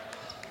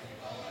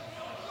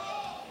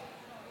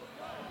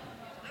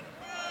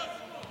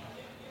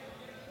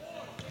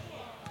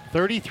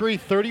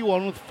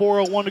 (33-31) with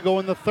 4:01 to go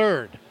in the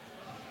third.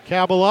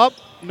 Cabell up,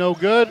 no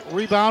good.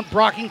 Rebound,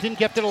 Brockington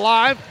kept it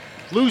alive.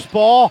 Loose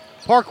ball,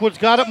 Parkwood's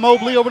got it.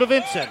 Mobley over to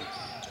Vincent.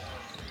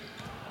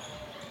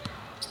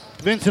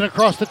 Vincent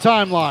across the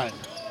timeline.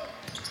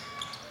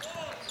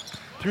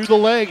 Through the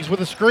legs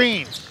with a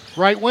screen.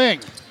 Right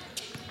wing.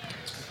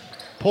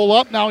 Pull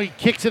up, now he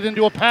kicks it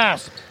into a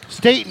pass.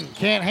 Staten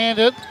can't hand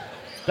it.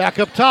 Back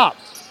up top.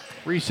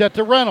 Reset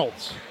to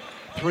Reynolds.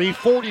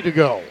 3:40 to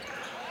go.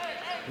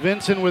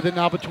 Vincent with it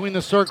now between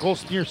the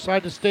circles, near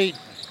side to Staten.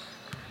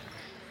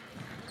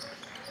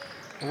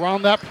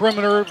 Around that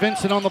perimeter,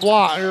 Vincent on the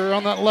block, or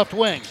on that left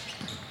wing.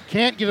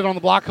 Can't get it on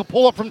the block. He'll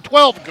pull up from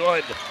 12.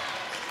 Good.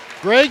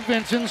 Greg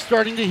Vincent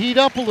starting to heat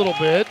up a little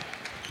bit.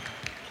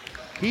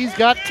 He's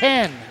got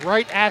 10,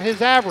 right at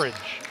his average.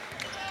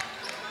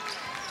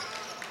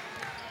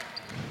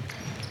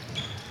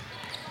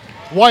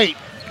 White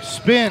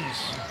spins.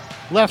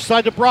 Left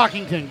side to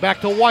Brockington. Back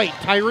to White.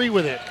 Tyree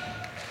with it.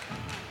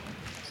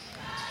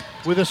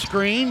 With a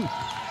screen.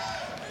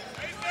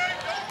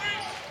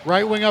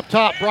 Right wing up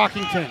top,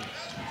 Brockington.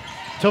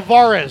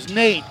 Tavares,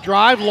 Nate,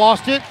 drive,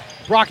 lost it.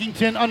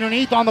 Brockington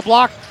underneath on the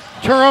block.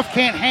 Turf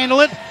can't handle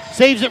it,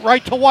 saves it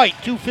right to White.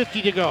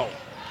 2:50 to go.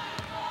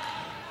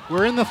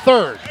 We're in the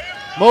third.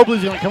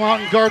 Mobley's going to come out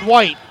and guard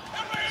White.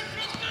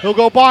 He'll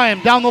go by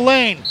him down the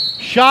lane.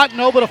 Shot,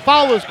 no, but a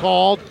foul is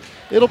called.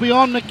 It'll be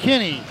on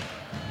McKinney.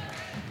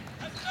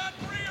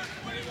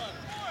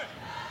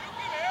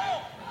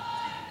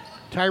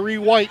 Tyree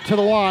White to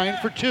the line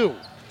for two.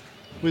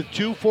 With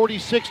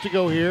 2:46 to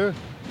go here.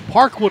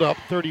 Parkwood up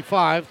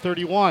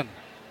 35-31.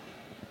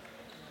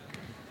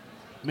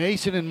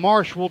 Mason and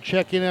Marsh will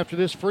check in after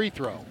this free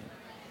throw.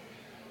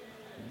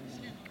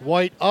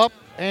 White up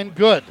and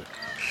good.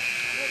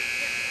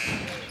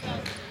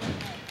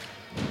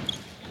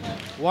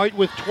 White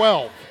with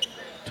 12.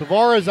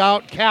 Tavares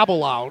out,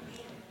 Cabell out.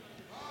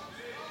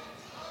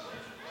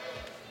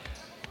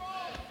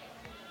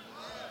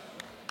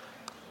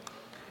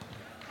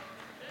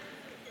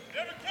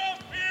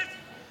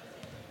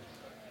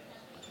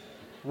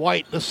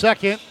 White, the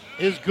second,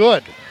 is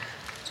good.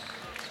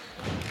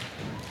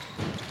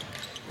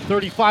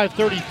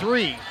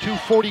 35-33,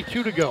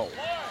 2:42 to go.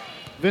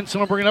 Vincent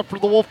will bring it up for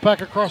the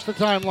Wolfpack across the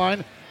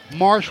timeline.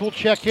 Marsh will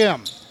check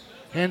him.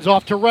 Hands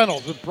off to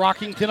Reynolds with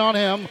Brockington on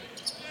him.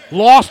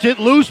 Lost it,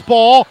 loose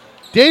ball.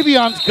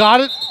 Davion's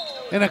got it,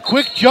 and a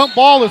quick jump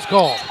ball is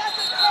called.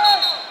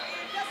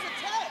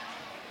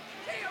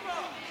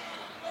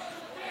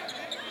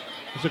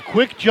 It's a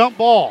quick jump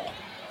ball.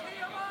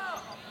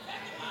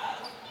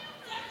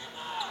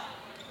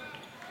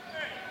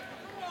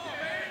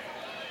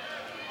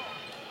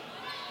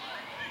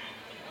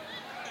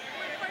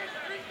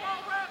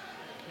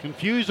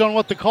 Confused on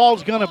what the call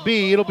is going to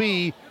be. It'll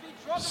be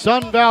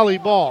Sun Valley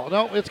ball.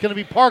 No, it's going to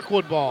be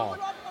Parkwood ball.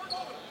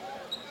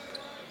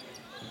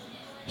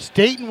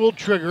 Staten will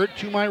trigger it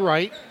to my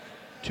right.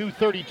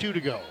 2:32 to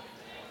go.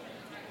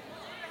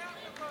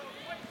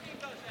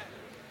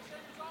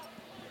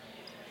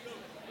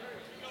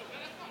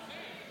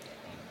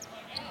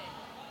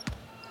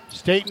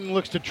 Staten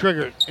looks to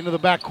trigger it into the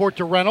backcourt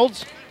to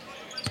Reynolds.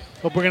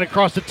 He'll bring it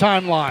across the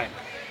timeline.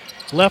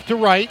 Left to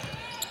right.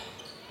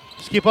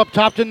 Skip up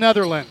top to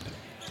Netherland.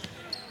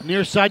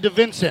 Near side to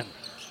Vincent.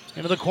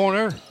 Into the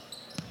corner.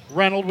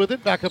 Reynolds with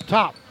it. Back up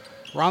top.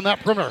 Around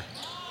that perimeter.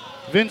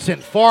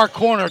 Vincent, far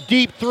corner.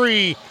 Deep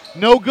three.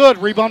 No good.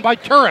 Rebound by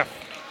Turf.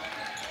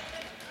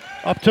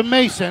 Up to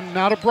Mason.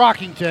 Now to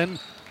Brockington.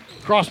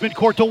 Cross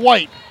midcourt to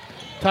White.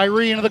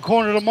 Tyree into the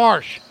corner to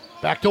Marsh.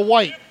 Back to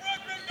White.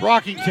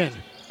 Brockington.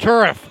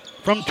 Turf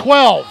from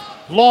 12.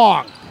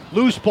 Long.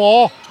 Loose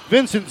ball.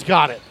 Vincent's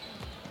got it.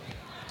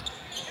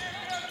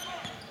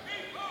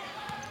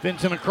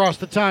 Vincent across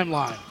the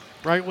timeline.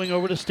 Right wing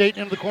over to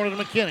Staten into the corner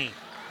to McKinney.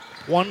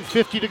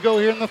 1:50 to go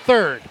here in the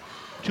third.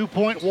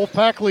 2-point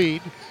Wolfpack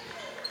lead.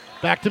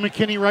 Back to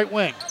McKinney right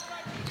wing.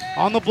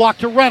 On the block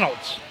to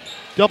Reynolds.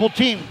 Double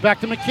team. Back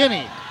to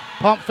McKinney.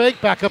 Pump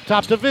fake. Back up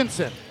top to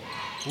Vincent.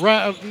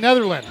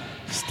 Netherland.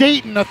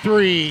 Staten a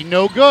three.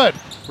 No good.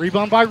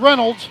 Rebound by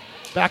Reynolds.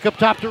 Back up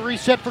top to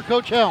reset for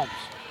Coach Helms.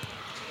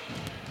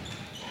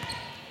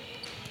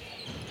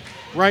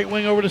 Right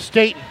wing over to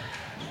Staten.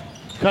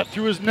 Cut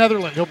through his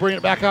Netherland. He'll bring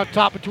it back out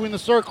top between the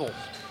circles.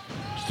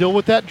 Still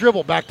with that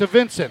dribble. Back to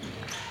Vincent.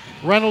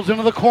 Reynolds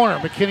into the corner.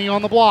 McKinney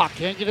on the block.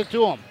 Can't get it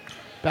to him.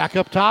 Back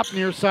up top.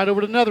 Near side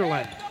over to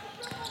Netherland.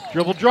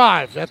 Dribble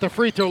drive at the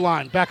free throw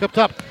line. Back up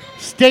top.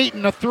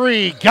 Staten a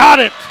three. Got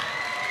it.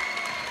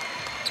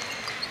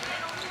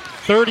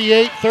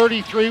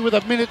 38-33 with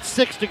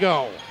 1:06 to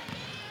go.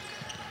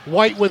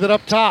 White with it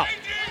up top.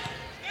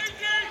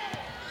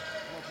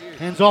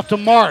 Hands off to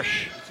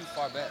Marsh.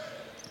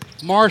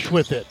 Marsh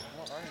with it.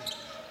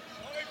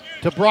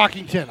 To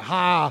Brockington.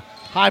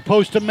 High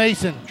post to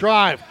Mason.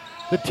 Drive.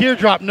 The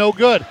teardrop, no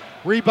good.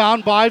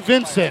 Rebound by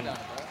Vincent.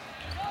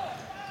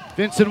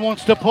 Vincent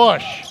wants to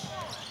push.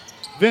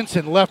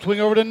 Vincent, left wing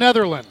over to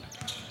Netherland.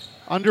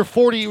 Under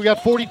 40, we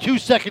got 42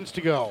 seconds to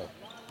go.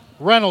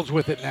 Reynolds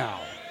with it now.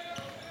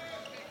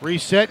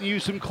 Reset and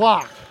use some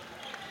clock.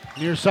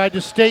 Near side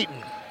to Staten.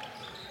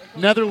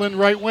 Netherland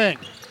right wing.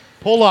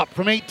 Pull up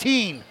from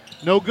 18.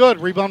 No good.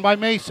 Rebound by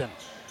Mason.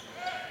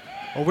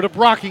 Over to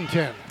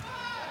Brockington.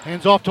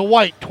 Hands off to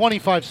White.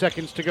 25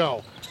 seconds to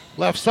go.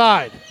 Left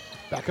side.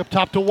 Back up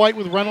top to White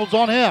with Reynolds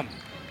on him.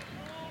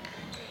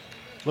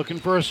 Looking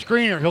for a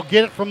screener. He'll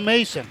get it from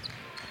Mason.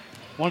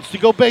 Wants to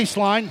go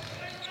baseline.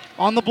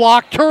 On the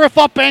block. Turf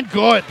up and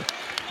good.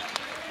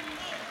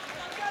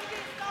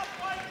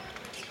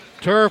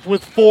 Turf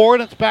with 4,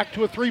 and it's back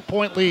to a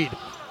 3-point lead.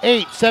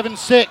 8, 7,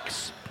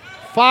 6,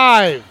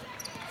 5,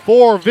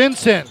 4.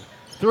 Vincent.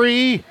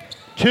 3,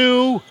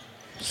 2.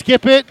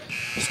 Skip it.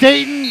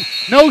 Staten.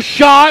 No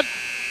shot.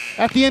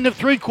 At the end of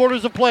 3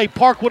 quarters of play,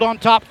 Parkwood on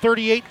top,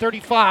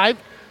 38-35.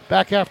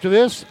 Back after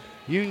this,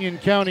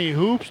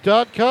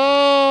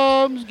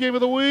 UnionCountyHoops.com's Game of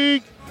the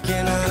Week.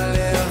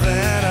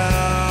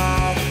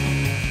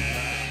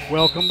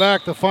 Welcome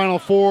back. The final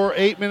 4,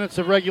 8 minutes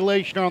of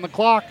regulation are on the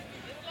clock.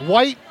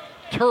 White,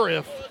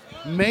 Turf,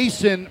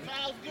 Mason,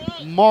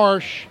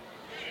 Marsh,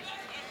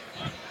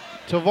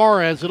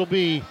 Tavares. It'll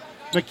be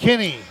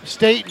McKinney,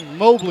 Staten,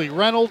 Mobley,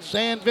 Reynolds,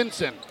 and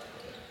Vincent.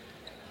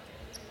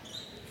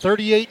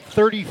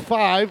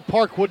 38-35.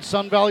 Parkwood.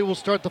 Sun Valley will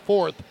start the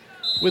fourth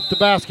with the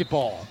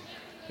basketball.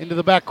 Into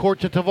the backcourt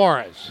to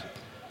Tavares.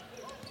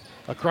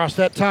 Across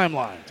that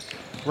timeline.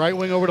 Right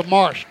wing over to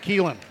Marsh.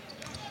 Keelan.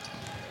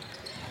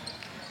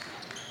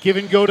 Give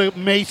and go to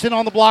Mason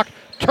on the block.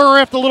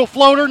 Turf, the little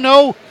floater.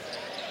 No.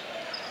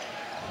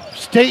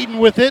 Staten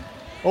with it.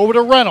 Over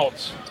to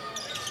Reynolds.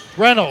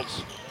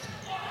 Reynolds.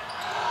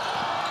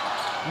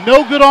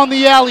 No good on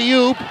the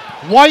alley-oop.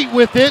 White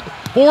with it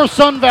for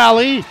Sun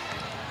Valley.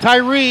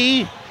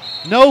 Tyree.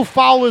 No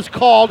foul is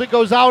called. It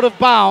goes out of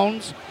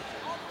bounds.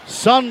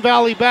 Sun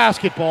Valley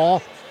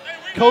basketball.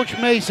 Coach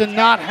Mason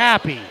not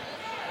happy.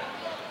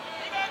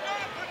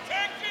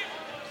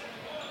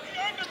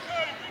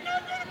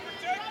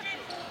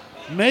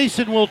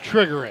 Mason will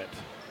trigger it.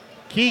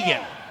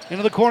 Keegan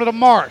into the corner to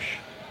Marsh.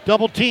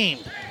 Double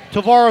teamed.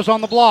 Tavares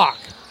on the block.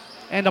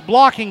 And a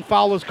blocking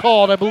foul is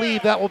called. I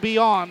believe that will be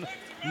on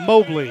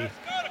Mobley.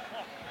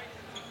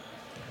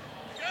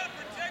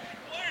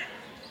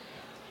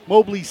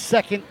 Mobley's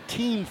second,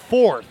 team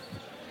fourth.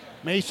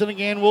 Mason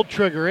again will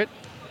trigger it.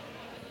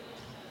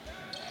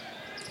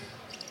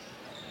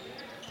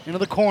 Into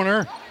the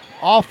corner.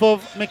 Off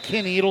of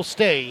McKinney. It'll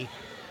stay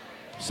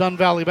Sun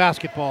Valley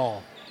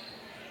basketball.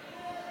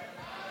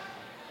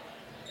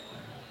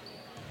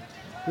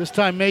 This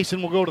time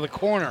Mason will go to the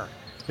corner.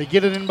 They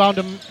get it inbound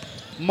to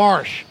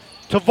Marsh.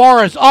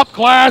 Tavares up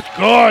glass.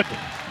 Good.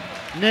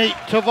 Nate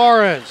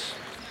Tavares.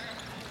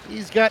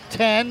 He's got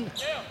 10.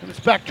 And it's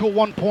back to a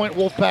 1-point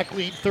Wolfpack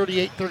lead,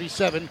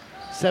 38-37.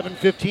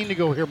 7:15 to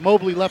go here.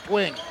 Mobley left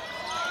wing.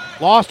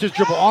 Lost his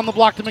dribble on the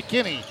block to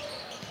McKinney.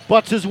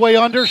 Butts his way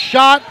under.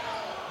 Shot.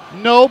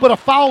 No, but a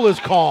foul is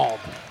called.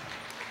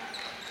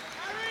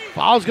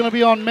 Foul's going to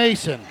be on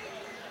Mason.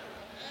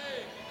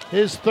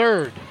 His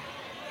third.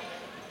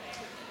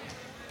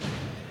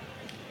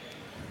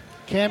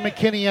 Cam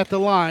McKinney at the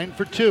line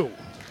for two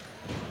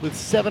with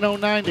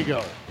 7:09 to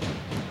go.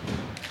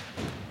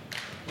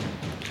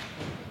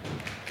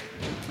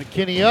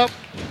 McKinney up.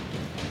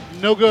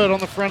 No good on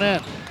the front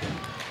end.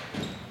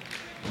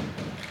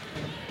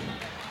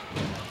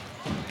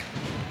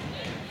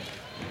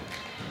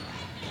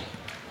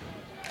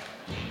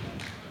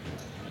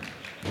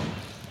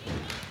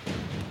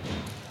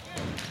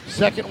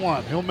 Second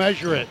one. He'll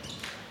measure it.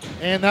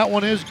 And that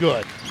one is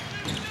good.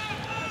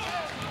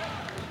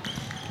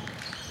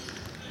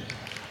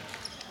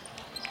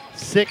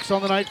 Six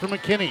on the night for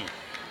McKinney.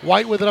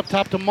 White with it up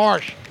top to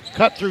Marsh.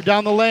 Cut through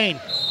down the lane.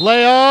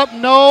 Layup,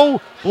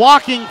 no.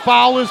 Blocking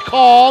foul is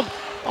called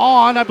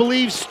on, I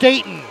believe,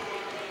 Staten.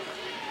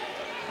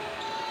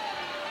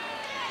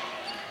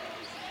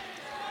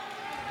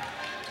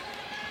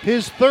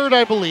 His third,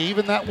 I believe,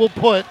 and that will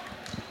put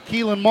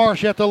Keelan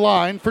Marsh at the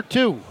line for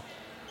two.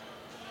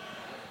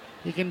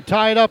 He can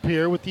tie it up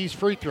here with these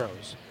free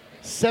throws.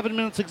 7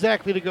 minutes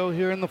exactly to go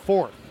here in the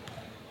fourth.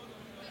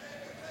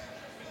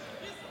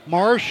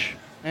 Marsh,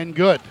 and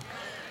good.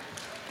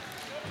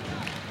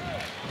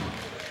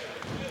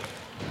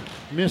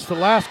 Missed the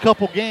last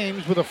couple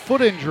games with a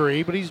foot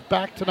injury, but he's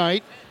back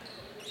tonight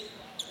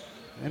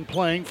and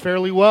playing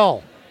fairly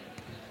well.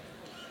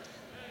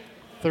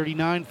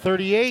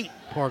 39-38,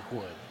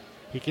 Parkwood.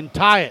 He can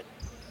tie it,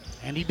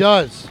 and he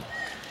does.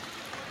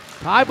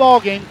 Tie ball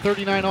game,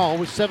 39-all,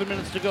 with 7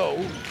 minutes to go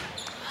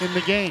in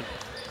the game.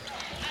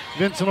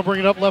 Vincent will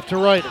bring it up left to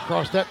right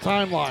across that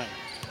timeline.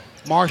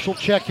 Marsh will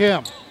check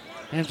him.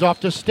 Hands off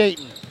to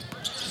Staten.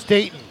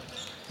 Staten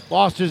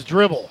lost his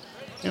dribble.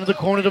 Into the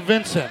corner to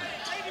Vincent.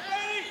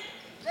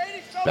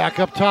 Back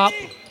up top.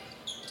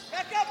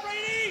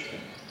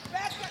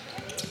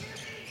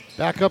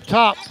 Back up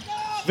top.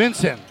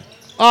 Vincent.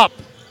 Up.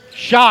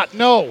 Shot.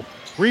 No.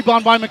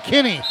 Rebound by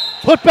McKinney.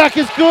 Put back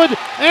is good.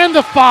 And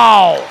the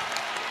foul.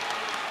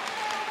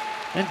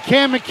 And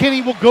Cam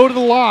McKinney will go to the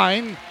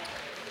line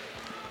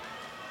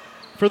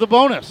for the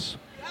bonus.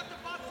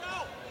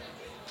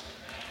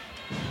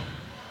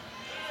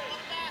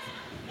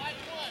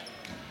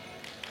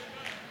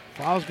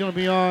 Foul's going to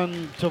be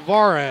on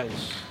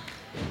Tavares.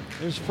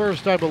 His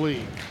first, I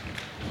believe.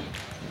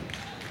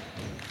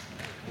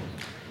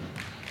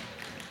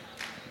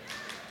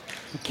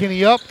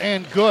 McKinney up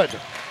and good.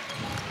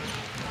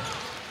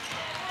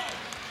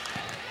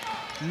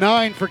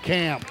 9 for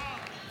Cam.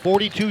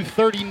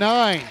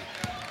 42-39.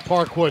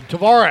 Parkwood.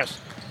 Tavares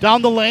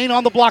down the lane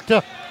on the block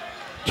to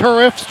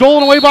Turf.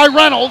 Stolen away by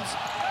Reynolds.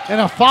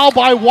 And a foul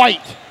by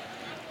White.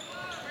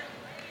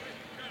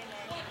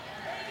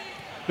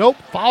 Nope,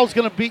 foul's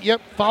going to be,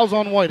 yep, foul's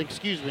on White,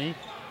 excuse me.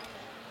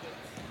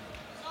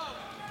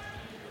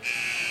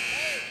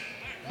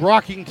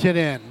 Brockington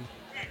in.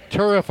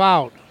 Turf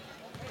out.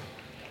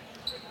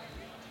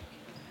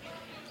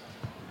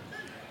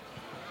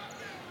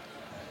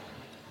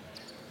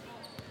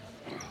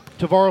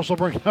 Tavares will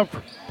bring it up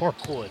for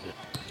Parkwood.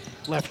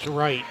 Left to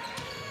right.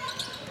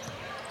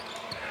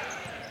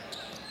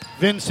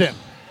 Vincent.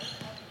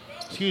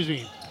 Excuse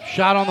me.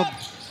 Shot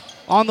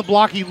on the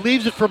block. He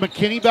leaves it for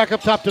McKinney. Back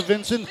up top to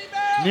Vincent.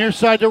 Near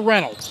side to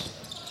Reynolds.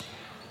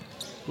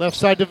 Left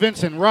side to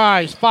Vincent.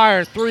 Rise,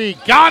 fire, three.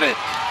 Got it!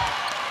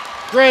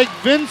 Greg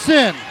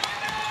Vincent.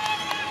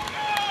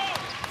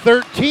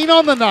 13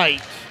 on the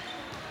night.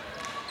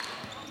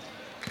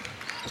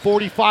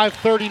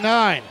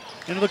 45-39.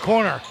 Into the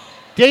corner.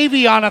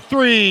 Davey on a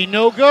three.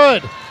 No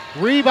good.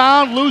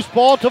 Rebound, loose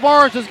ball.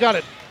 Tavares has got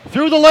it.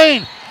 Through the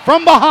lane.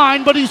 From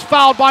behind, but he's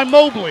fouled by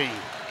Mobley.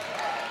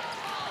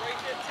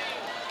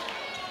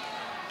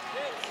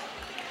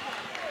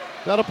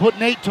 That'll put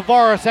Nate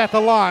Tavares at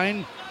the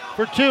line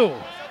for two.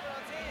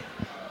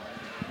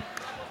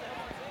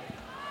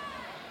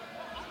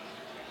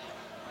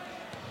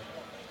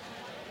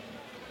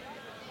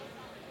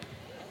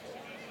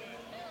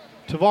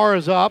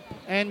 Tavares up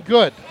and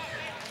good.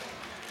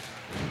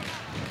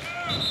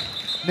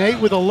 Nate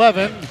with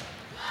 11.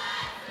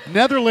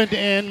 Netherland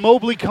in.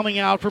 Mobley coming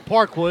out for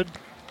Parkwood.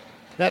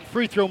 That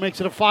free throw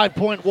makes it a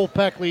 5-point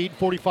Wolfpack lead,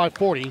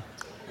 45-40.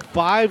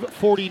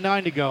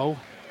 5:49 to go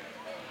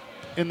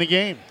in the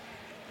game.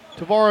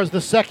 Tavares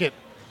the second.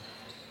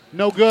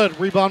 No good.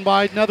 Rebound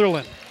by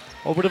Netherland.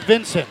 Over to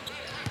Vincent.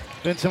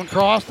 Vincent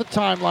across the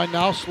timeline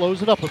now.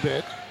 Slows it up a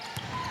bit.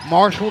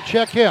 Marsh will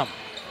check him.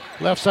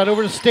 Left side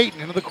over to Staten.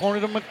 Into the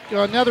corner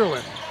to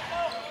Netherland.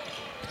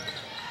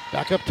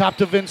 Back up top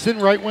to Vincent.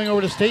 Right wing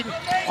over to Staten.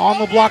 On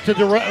the block to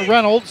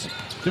Reynolds.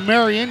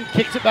 DeMarion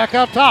kicks it back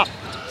out top.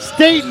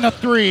 Staten a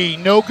three.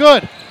 No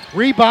good.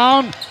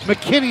 Rebound.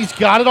 McKinney's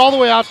got it all the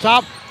way out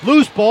top.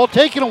 Loose ball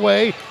taken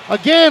away.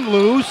 Again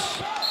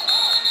loose.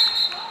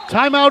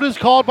 Timeout is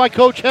called by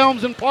Coach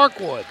Helms in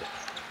Parkwood.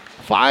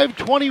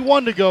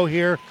 5:21 to go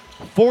here.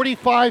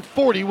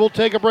 45-40. We'll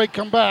take a break,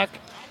 come back.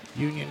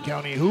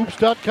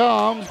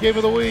 UnionCountyHoops.com's Game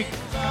of the Week.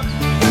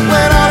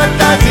 When all it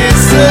does is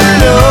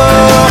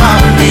slow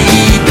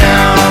me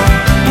down.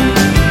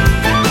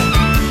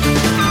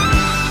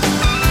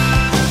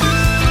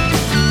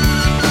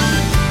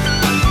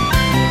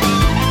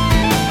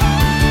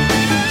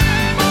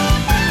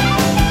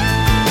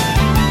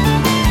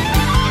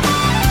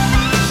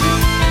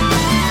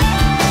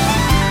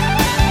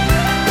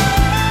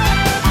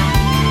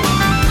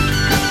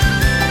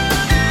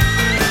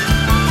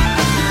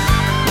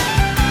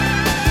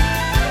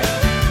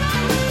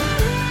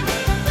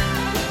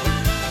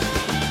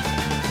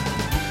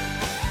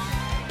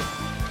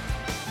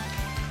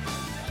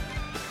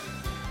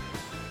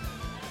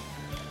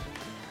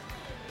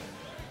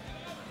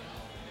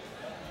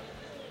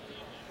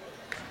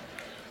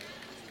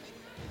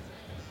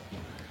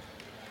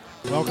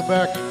 Welcome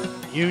back.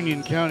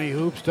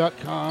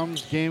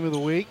 UnionCountyHoops.com's Game of the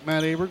Week.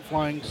 Matt Aberg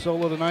flying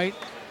solo tonight.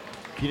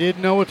 If you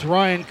didn't know, it's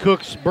Ryan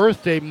Cook's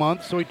birthday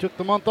month, so he took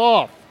the month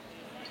off.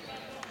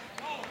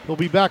 He'll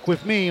be back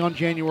with me on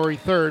January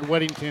 3rd,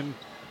 Weddington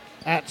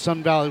at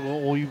Sun Valley.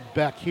 We'll be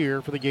back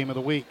here for the Game of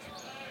the Week.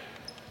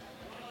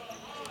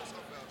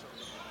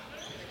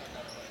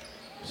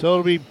 So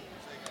it'll be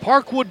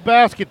Parkwood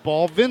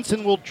basketball.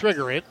 Vincent will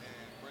trigger it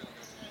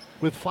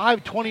with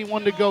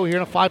 5:21 to go here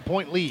and a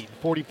 5-point lead,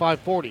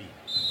 45-40.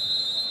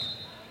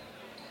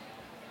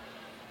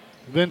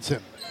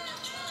 Vincent.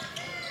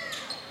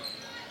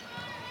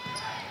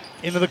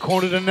 Into the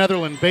corner to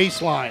Netherland,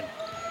 baseline.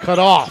 Cut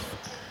off.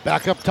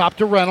 Back up top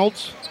to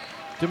Reynolds.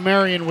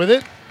 DeMarion with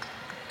it.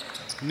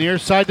 Near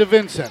side to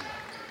Vincent.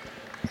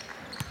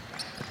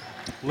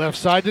 Left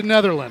side to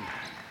Netherland.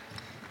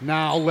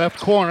 Now left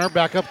corner,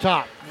 back up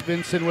top.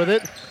 Vincent with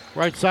it.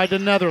 Right side to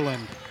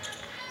Netherland.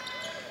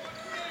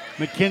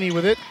 McKinney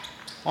with it.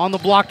 On the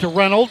block to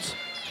Reynolds.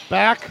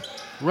 Back.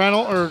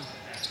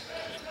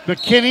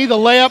 McKinney, the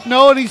layup,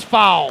 no, and he's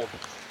fouled.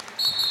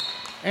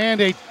 And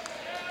a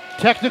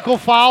technical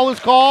foul is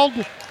called.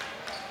 White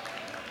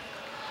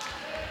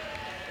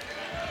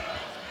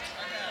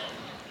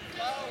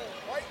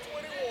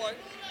 21.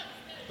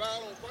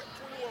 Foul on white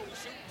 21. We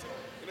shoot two.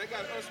 And they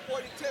got an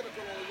unsporting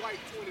technical on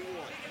white 21.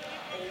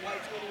 On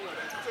white 21.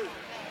 That's two.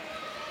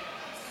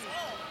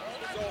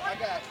 So I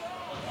got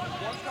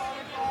one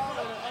common foul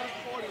and an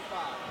unsporting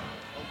foul.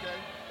 Okay?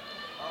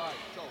 All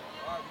right, so,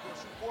 we're going to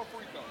shoot 4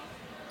 free throws.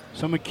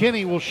 So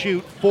McKinney will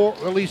shoot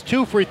at least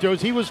 2 free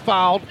throws. He was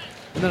fouled,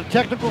 and then a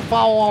technical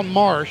foul on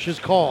Marsh is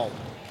called.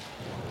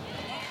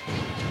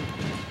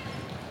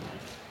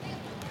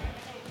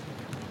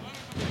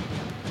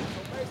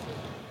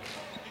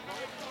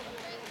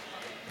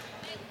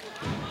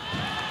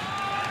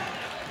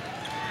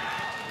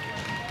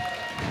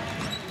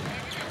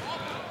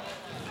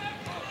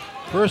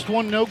 First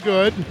one, no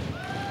good.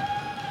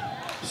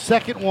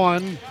 Second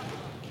one,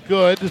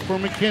 good for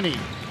McKinney.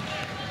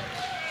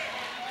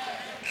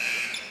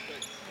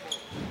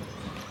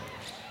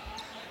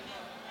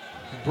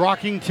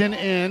 Brockington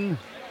in.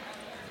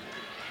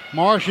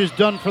 Marsh is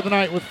done for the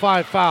night with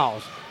 5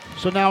 fouls.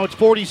 So now it's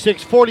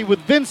 46-40 with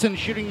Vincent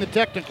shooting the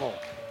technical.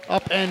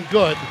 Up and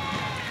good.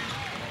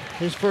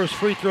 His first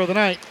free throw of the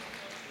night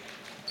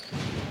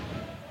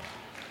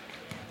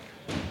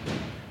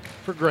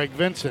for Greg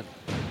Vincent.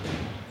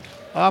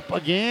 Up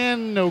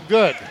again, no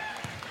good.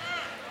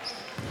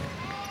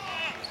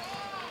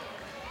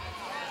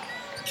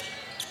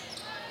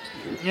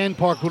 And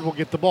Parkwood will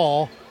get the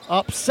ball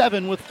Up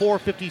 7 with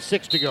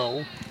 4:56 to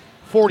go.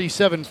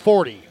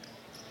 47-40.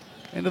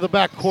 Into the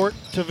backcourt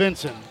to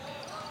Vincent.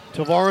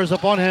 Tavares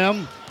up on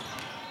him.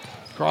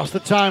 Across the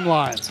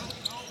timeline.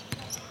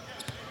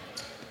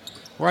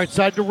 Right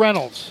side to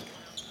Reynolds.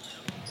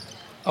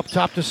 Up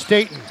top to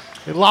Staten.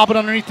 They lob it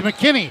underneath to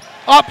McKinney.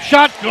 Up,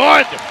 shot,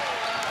 good!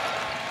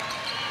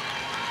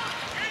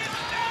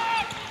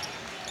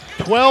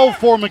 12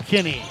 for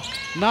McKinney.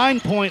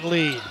 9-point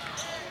lead.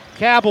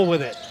 Cabell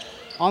with it.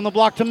 On the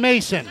block to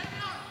Mason.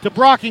 To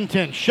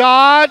Brockington.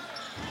 Shot.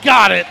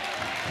 Got it.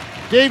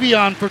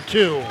 Davion for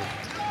 2.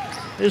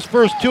 His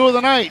first 2 of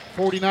the night.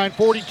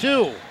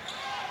 49-42.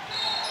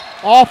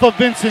 Off of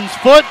Vincent's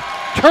foot.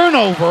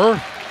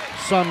 Turnover.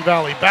 Sun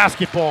Valley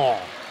basketball.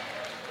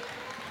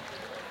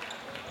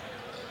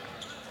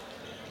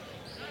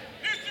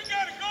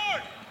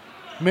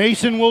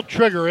 Mason will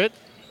trigger it.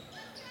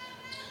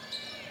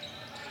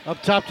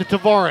 Up top to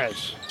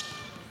Tavares.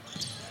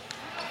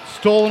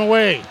 Stolen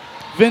away.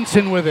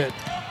 Vincent with it.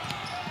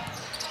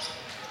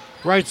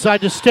 Right side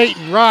to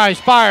Staten. Rise,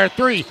 fire,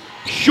 3.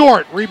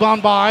 Short.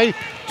 Rebound by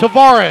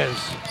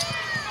Tavares.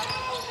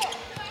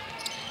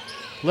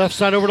 Left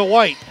side over to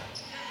White.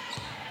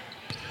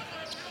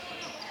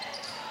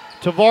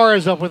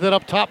 Tavares up with it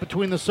up top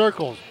between the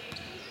circles.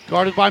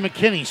 Guarded by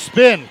McKinney.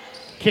 Spin.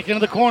 Kick into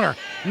the corner.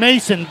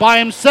 Mason by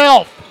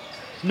himself.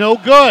 No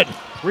good.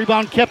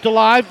 Rebound kept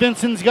alive.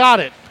 Vincent's got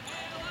it.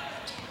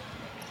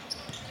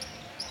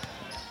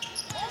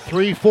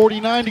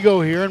 3:49 to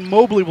go here, and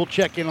Mobley will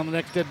check in on the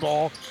next dead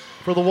ball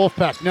for the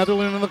Wolfpack.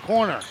 Netherland in the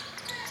corner.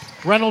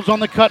 Reynolds on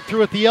the cut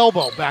through at the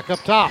elbow. Back up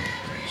top.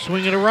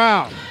 Swing it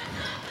around.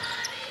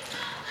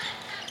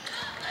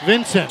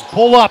 Vincent,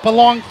 pull up, a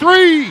long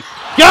 3.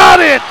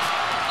 Got it!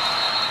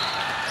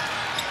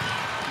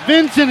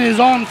 Vincent is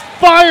on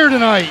fire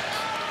tonight.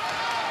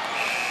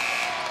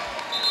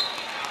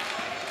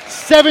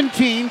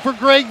 17 for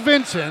Greg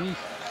Vincent,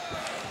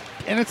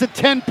 and it's a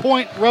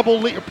 10-point Rebel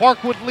lead, or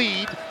Parkwood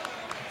lead.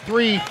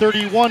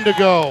 3:31 to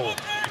go.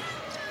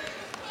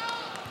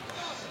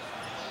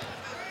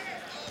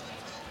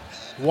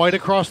 White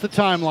across the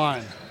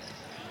timeline.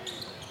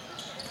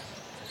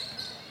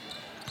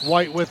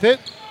 White with it,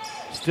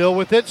 still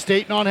with it,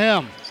 Staten on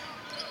him.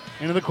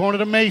 Into the corner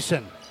to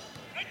Mason.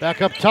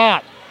 Back up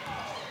top.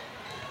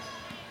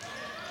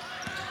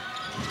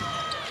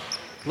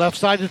 Left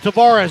side to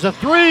Tavares, a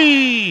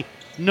 3,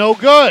 no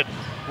good.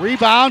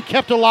 Rebound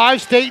kept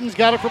alive, Staten's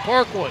got it for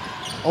Parkwood.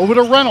 Over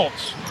to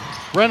Reynolds.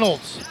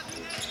 Reynolds,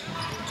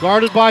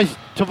 guarded by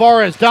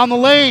Tavares, down the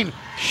lane.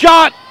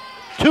 Shot,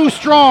 too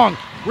strong.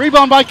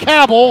 Rebound by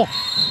Cabell,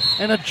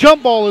 and a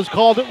jump ball is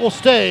called. It will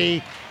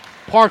stay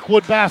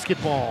Parkwood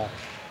basketball.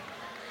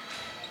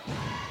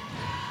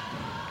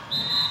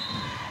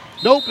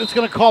 Nope, it's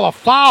going to call a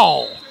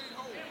foul.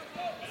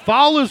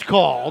 Foul is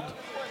called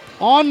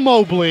on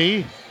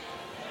Mobley.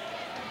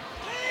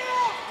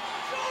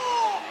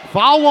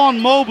 Foul on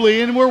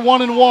Mobley, and we're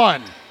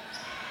 1-1.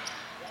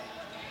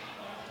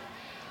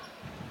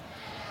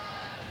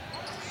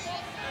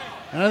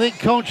 And I think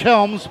Coach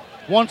Helms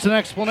wants an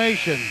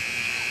explanation.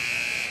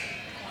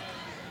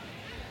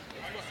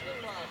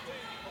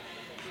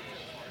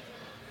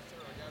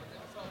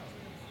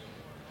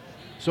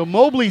 So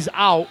Mobley's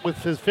out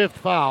with his 5th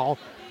foul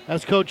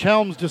as Coach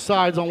Helms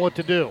decides on what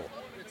to do.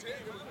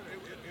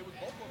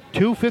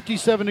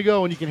 2:57 to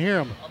go, and you can hear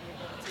him.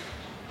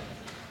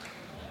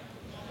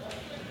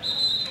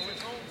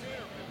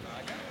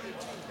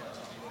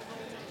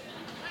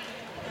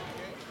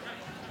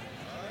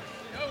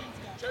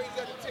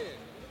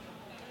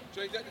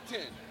 Change that to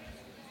 10.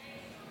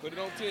 Put it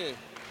on 10.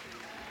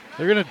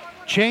 They're going to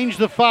change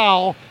the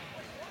foul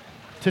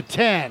to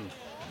 10.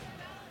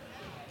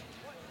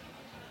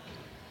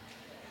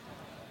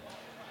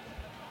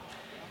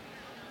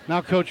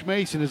 Now Coach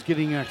Mason is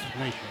getting an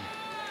explanation.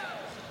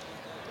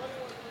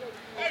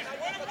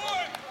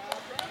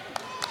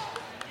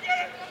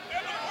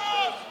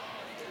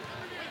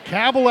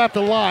 Cabell at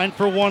the line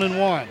for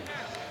 1-1.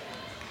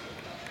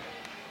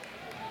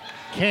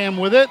 Cam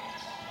with it.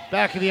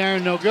 Back of the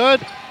iron, no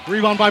good.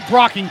 Rebound by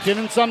Brockington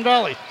in Sun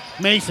Valley.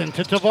 Mason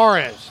to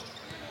Tavares.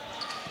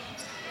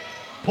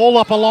 Pull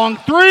up a long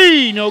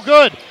 3, no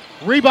good.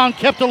 Rebound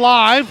kept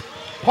alive.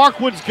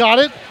 Parkwood's got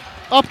it.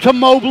 Up to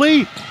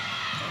Mobley.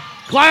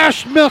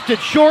 Glass missed it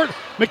short.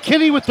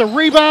 McKinney with the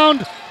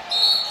rebound.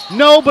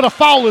 No, but a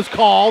foul is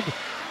called.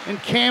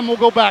 And Cam will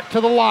go back to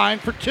the line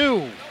for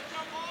 2.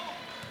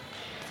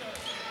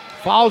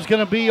 Foul's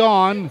going to be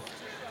on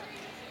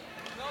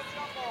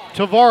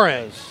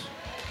Tavares.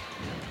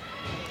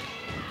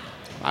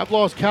 I've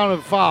lost count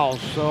of fouls,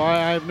 so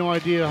I have no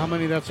idea how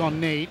many that's on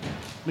Nate.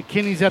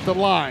 McKinney's at the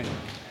line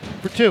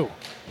for 2.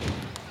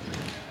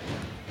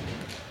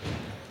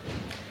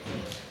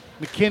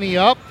 McKinney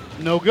up,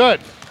 no good.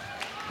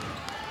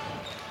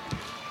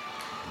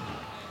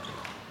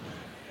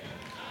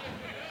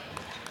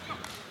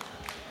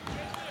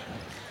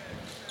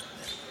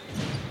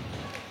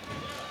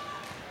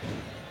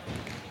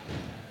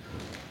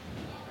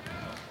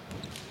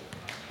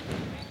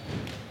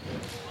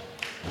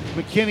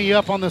 McKinney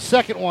up on the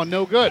second one,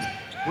 no good.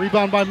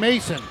 Rebound by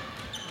Mason.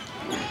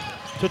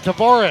 To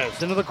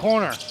Tavares, into the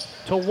corner.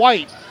 To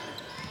White.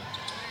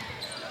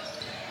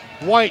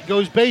 White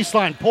goes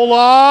baseline, pull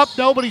up,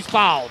 nobody's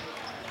fouled.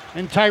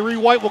 And Tyree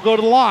White will go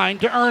to the line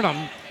to earn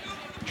him,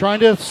 trying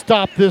to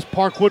stop this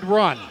Parkwood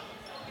run.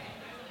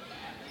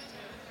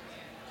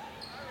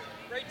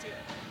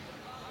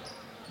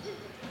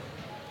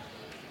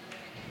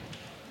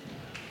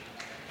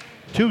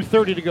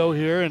 .230 to go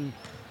here, and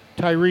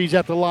Tyree's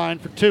at the line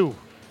for two.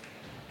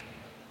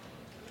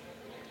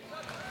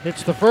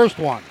 Hits the first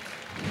one.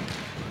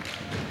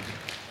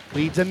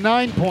 Leads a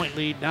 9-point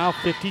lead now,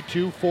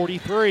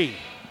 52-43.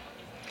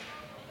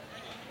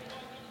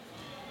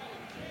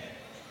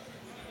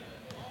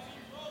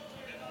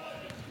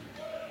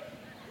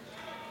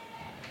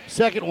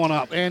 Second one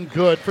up and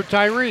good for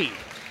Tyree.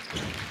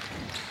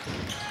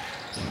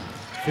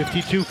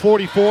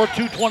 52-44,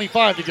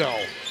 2:25 to go.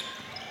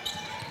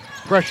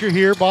 Pressure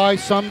here by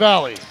Sun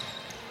Valley.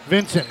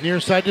 Vincent near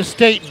side to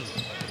Staten.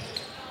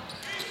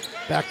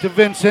 Back to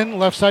Vincent,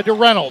 left side to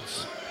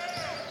Reynolds.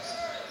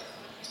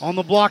 On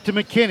the block to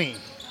McKinney.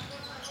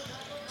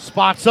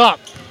 Spots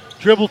up,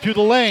 dribble through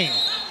the lane,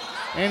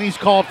 and he's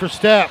called for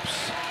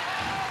steps.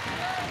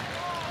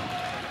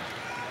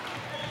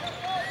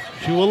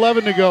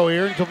 2:11 to go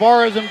here, and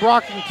Tavares and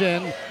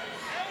Brockington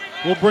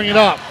will bring it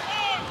up.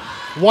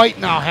 White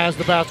now has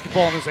the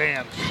basketball in his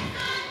hands.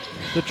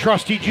 The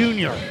trusty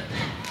junior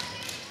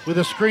with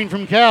a screen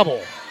from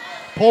Cabell.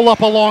 Pull up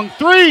a long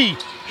three,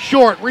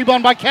 short,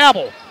 rebound by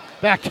Cabell.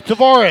 Back to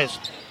Tavares,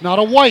 not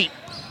a White.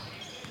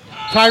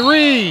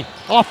 Tyree,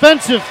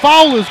 offensive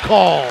foul is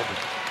called.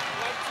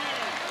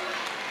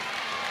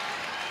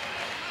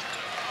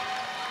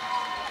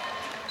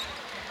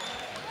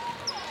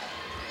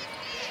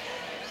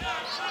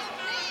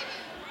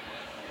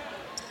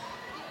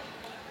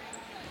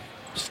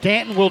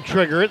 Stanton will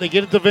trigger it. They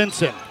get it to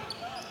Vincent.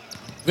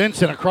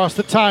 Vincent across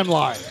the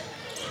timeline.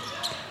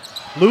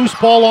 Loose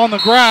ball on the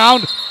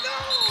ground.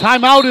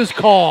 Timeout is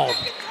called.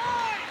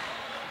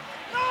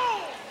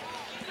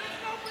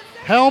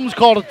 Helms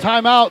called a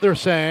timeout, they're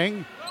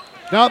saying.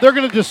 Now they're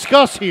going to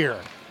discuss here.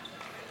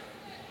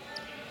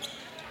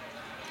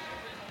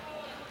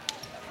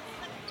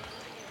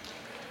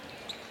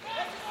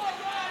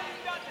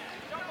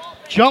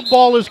 Jump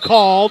ball is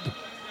called.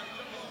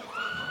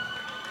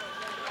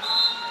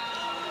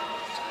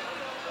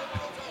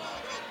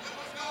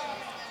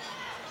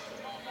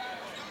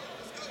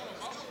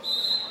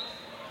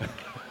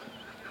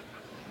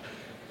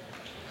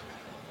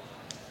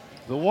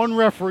 The one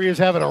referee is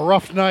having a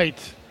rough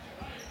night.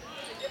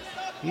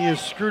 He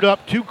has screwed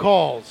up two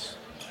calls.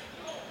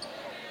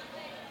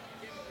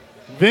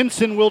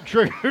 Vincent will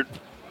trigger it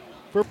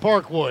for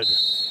Parkwood.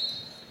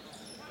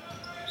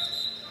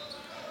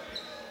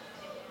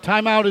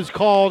 Timeout is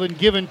called and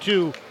given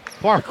to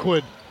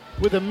Parkwood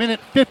with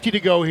 1:50 to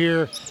go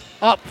here.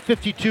 Up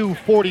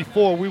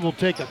 52-44. We will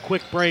take a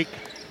quick break.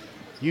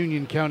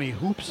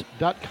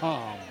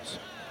 UnionCountyHoops.com's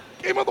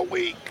Game of the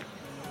Week.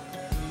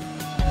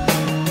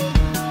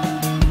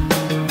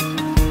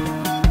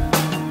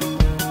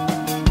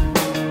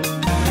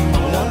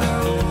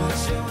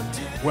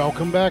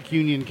 Welcome back,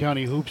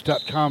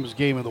 UnionCountyHoops.com's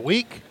Game of the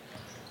Week.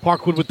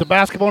 Parkwood with the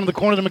basketball in the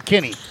corner to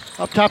McKinney.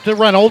 Up top to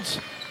Reynolds.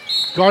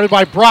 Guarded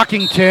by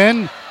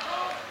Brockington.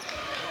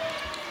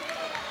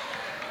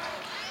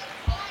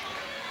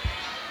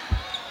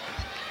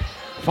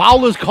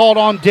 Foul is called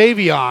on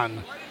Davion.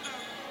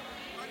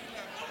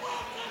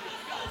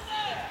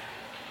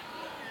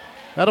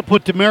 That'll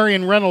put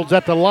Demarion Reynolds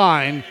at the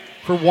line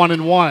for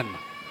 1-1.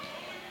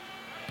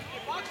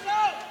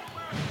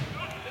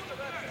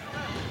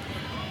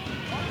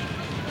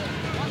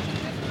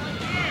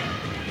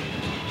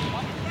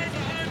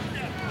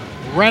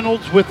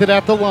 Reynolds with it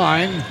at the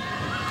line.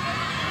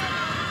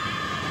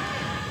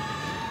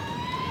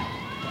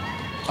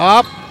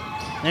 Up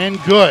and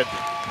good.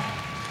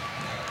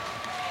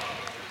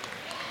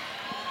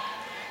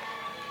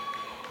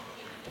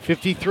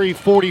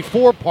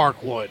 (53-44)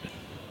 Parkwood.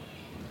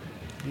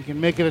 You can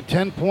make it a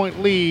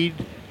 10-point lead.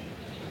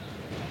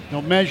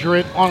 They'll measure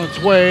it on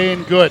its way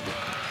and good.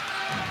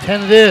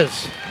 10 it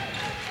is.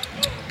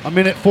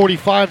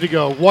 1:45 to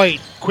go.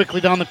 White quickly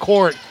down the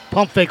court.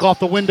 Pump fake off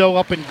the window,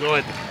 up and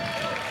good.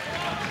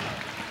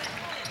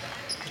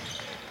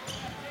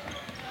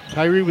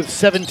 Tyree with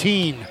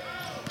 17.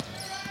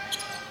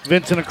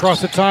 Vincent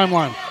across the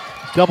timeline.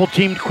 Double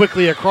teamed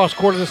quickly across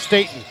court to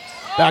Staten.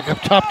 Back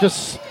up top to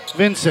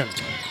Vincent.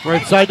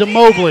 Right side to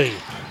Mobley.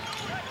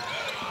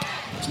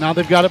 Now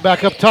they've got it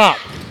back up top.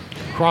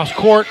 Cross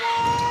court,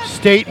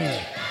 Staten.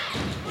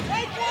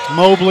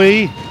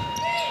 Mobley.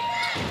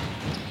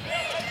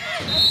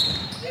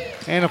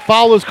 And a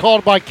foul is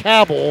called by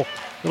Cabell.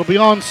 It'll be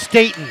on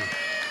Staten.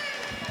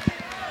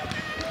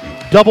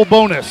 Double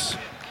bonus.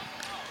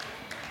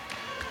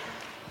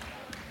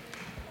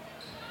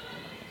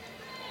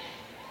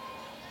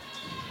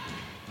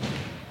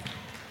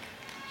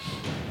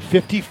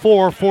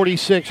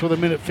 (54-46) with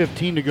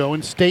 1:15 to go,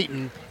 and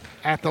Staten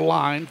at the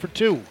line for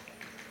two.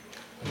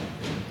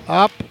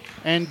 Up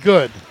and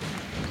good.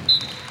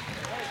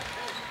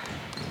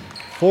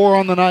 4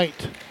 on the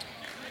night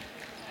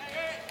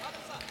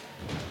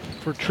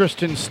for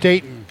Tristan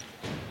Staten.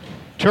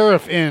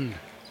 Turf in.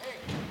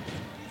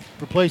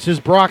 Replaces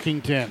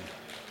Brockington.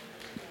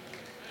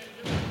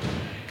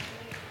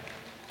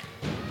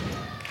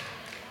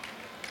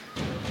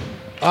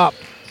 Up.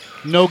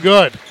 No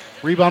good.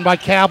 Rebound by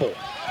Cabell.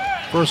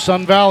 For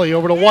Sun Valley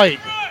over to White.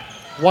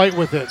 White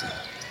with it.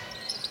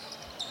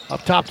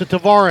 Up top to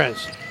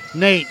Tavares.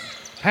 Nate.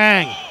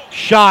 Hang.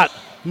 Shot.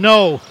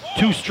 No.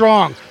 Too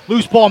strong.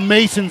 Loose ball.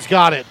 Mason's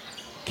got it.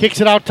 Kicks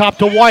it out top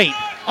to White.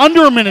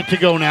 Under a minute to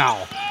go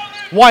now.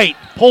 White.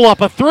 Pull up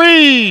a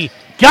 3.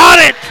 Got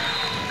it!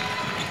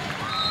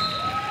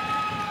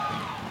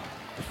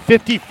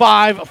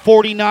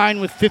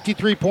 55-49 with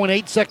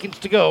 53.8 seconds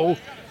to go.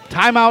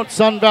 Timeout,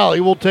 Sun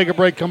Valley. We'll take a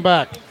break, come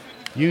back.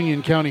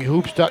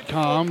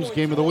 UnionCountyHoops.com's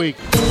Game of the Week.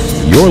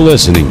 You're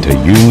listening to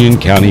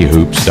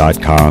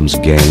UnionCountyHoops.com's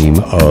Game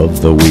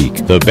of the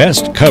Week. The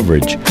best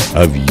coverage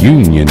of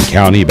Union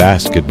County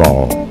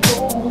basketball.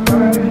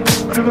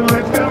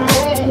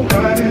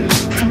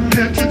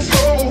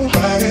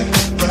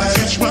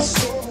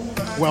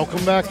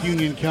 Welcome back,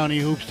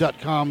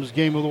 UnionCountyHoops.com's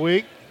Game of the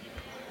Week.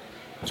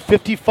 It's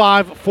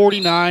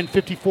 55-49,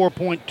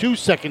 54.2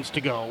 seconds to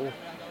go.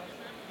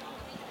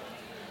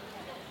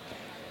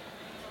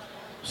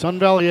 Sun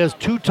Valley has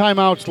 2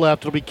 timeouts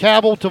left. It'll be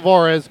Cabell,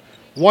 Tavares,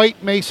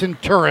 White, Mason,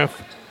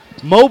 Turf,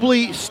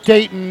 Mobley,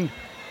 Staten,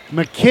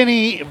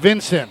 McKinney,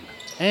 Vincent,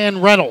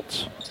 and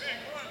Reynolds.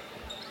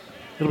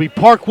 It'll be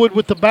Parkwood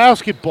with the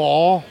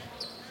basketball.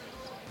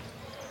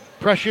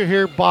 Pressure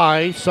here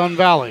by Sun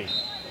Valley.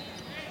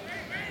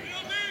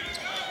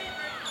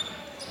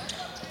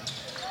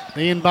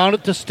 They inbound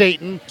it to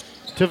Staten,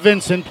 to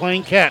Vincent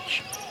playing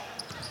catch.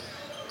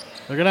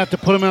 They're going to have to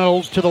put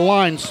him to the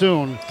line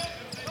soon.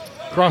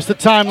 Across the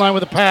timeline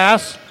with a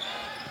pass.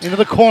 Into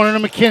the corner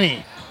to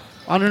McKinney.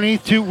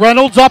 Underneath to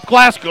Reynolds, up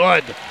glass,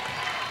 good.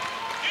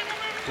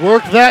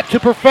 Worked that to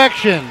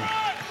perfection.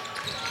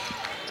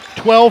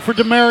 12 for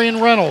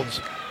Demarion Reynolds.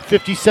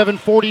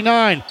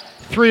 57-49.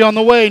 3 on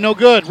the way, no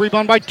good.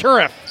 Rebound by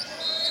Turf.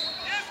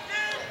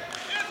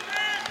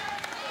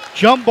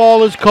 Jump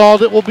ball is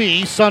called. It will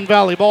be Sun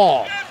Valley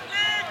ball.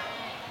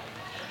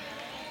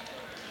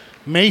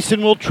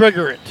 Mason will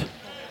trigger it.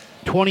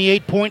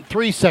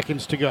 28.3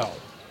 seconds to go.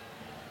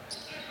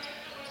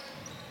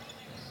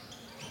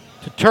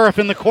 To Turf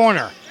in the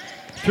corner.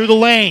 Through the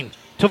lane.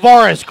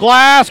 Tavares,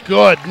 glass,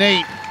 good.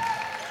 Nate.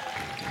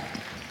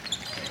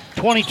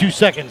 22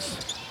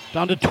 seconds.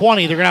 Down to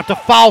 20. They're going to have to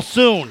foul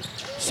soon.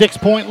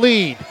 6-point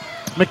lead.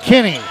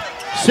 McKinney,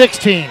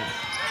 16.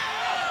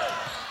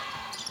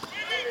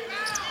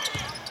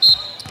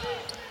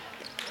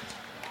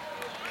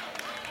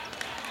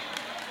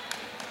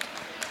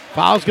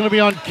 Foul's going to be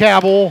on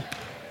Cabell.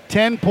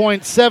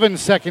 10.7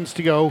 seconds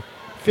to go.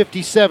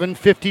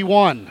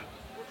 57-51.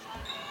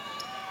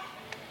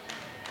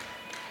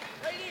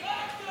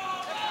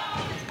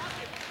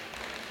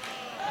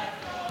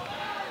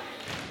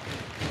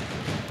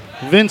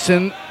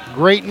 Vincent,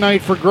 great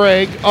night for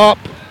Greg. Up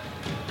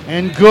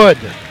and good.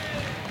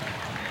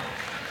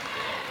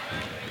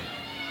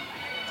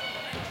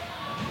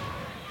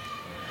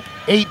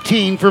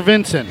 $18 for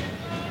Vincent.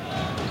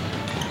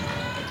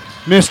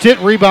 Missed it.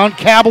 Rebound.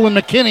 Cabell and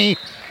McKinney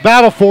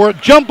battle for it.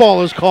 Jump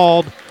ball is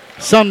called.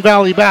 Sun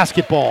Valley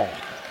basketball.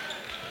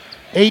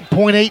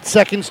 8.8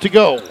 seconds to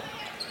go.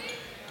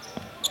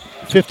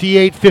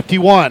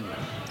 58-51.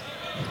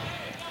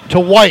 To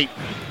White.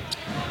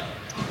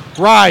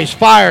 Rise,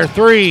 fire,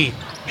 3.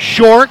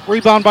 Short.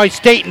 Rebound by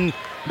Staten.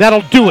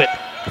 That'll do it.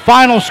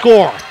 Final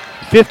score.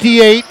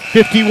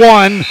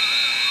 58-51.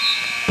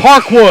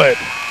 Parkwood.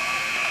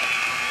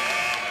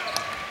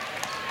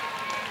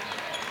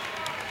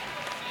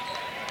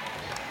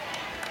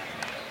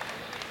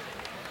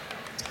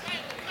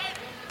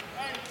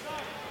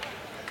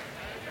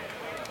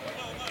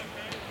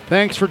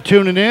 Thanks for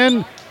tuning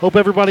in. Hope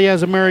everybody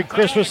has a Merry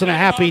Christmas and a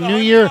Happy New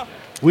Year.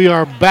 We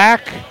are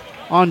back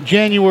on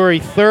January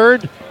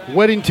 3rd.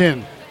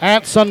 Weddington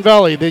at Sun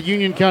Valley, the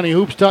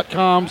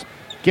UnionCountyHoops.com's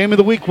Game of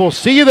the Week. We'll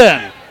see you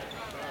then.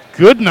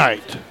 Good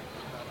night.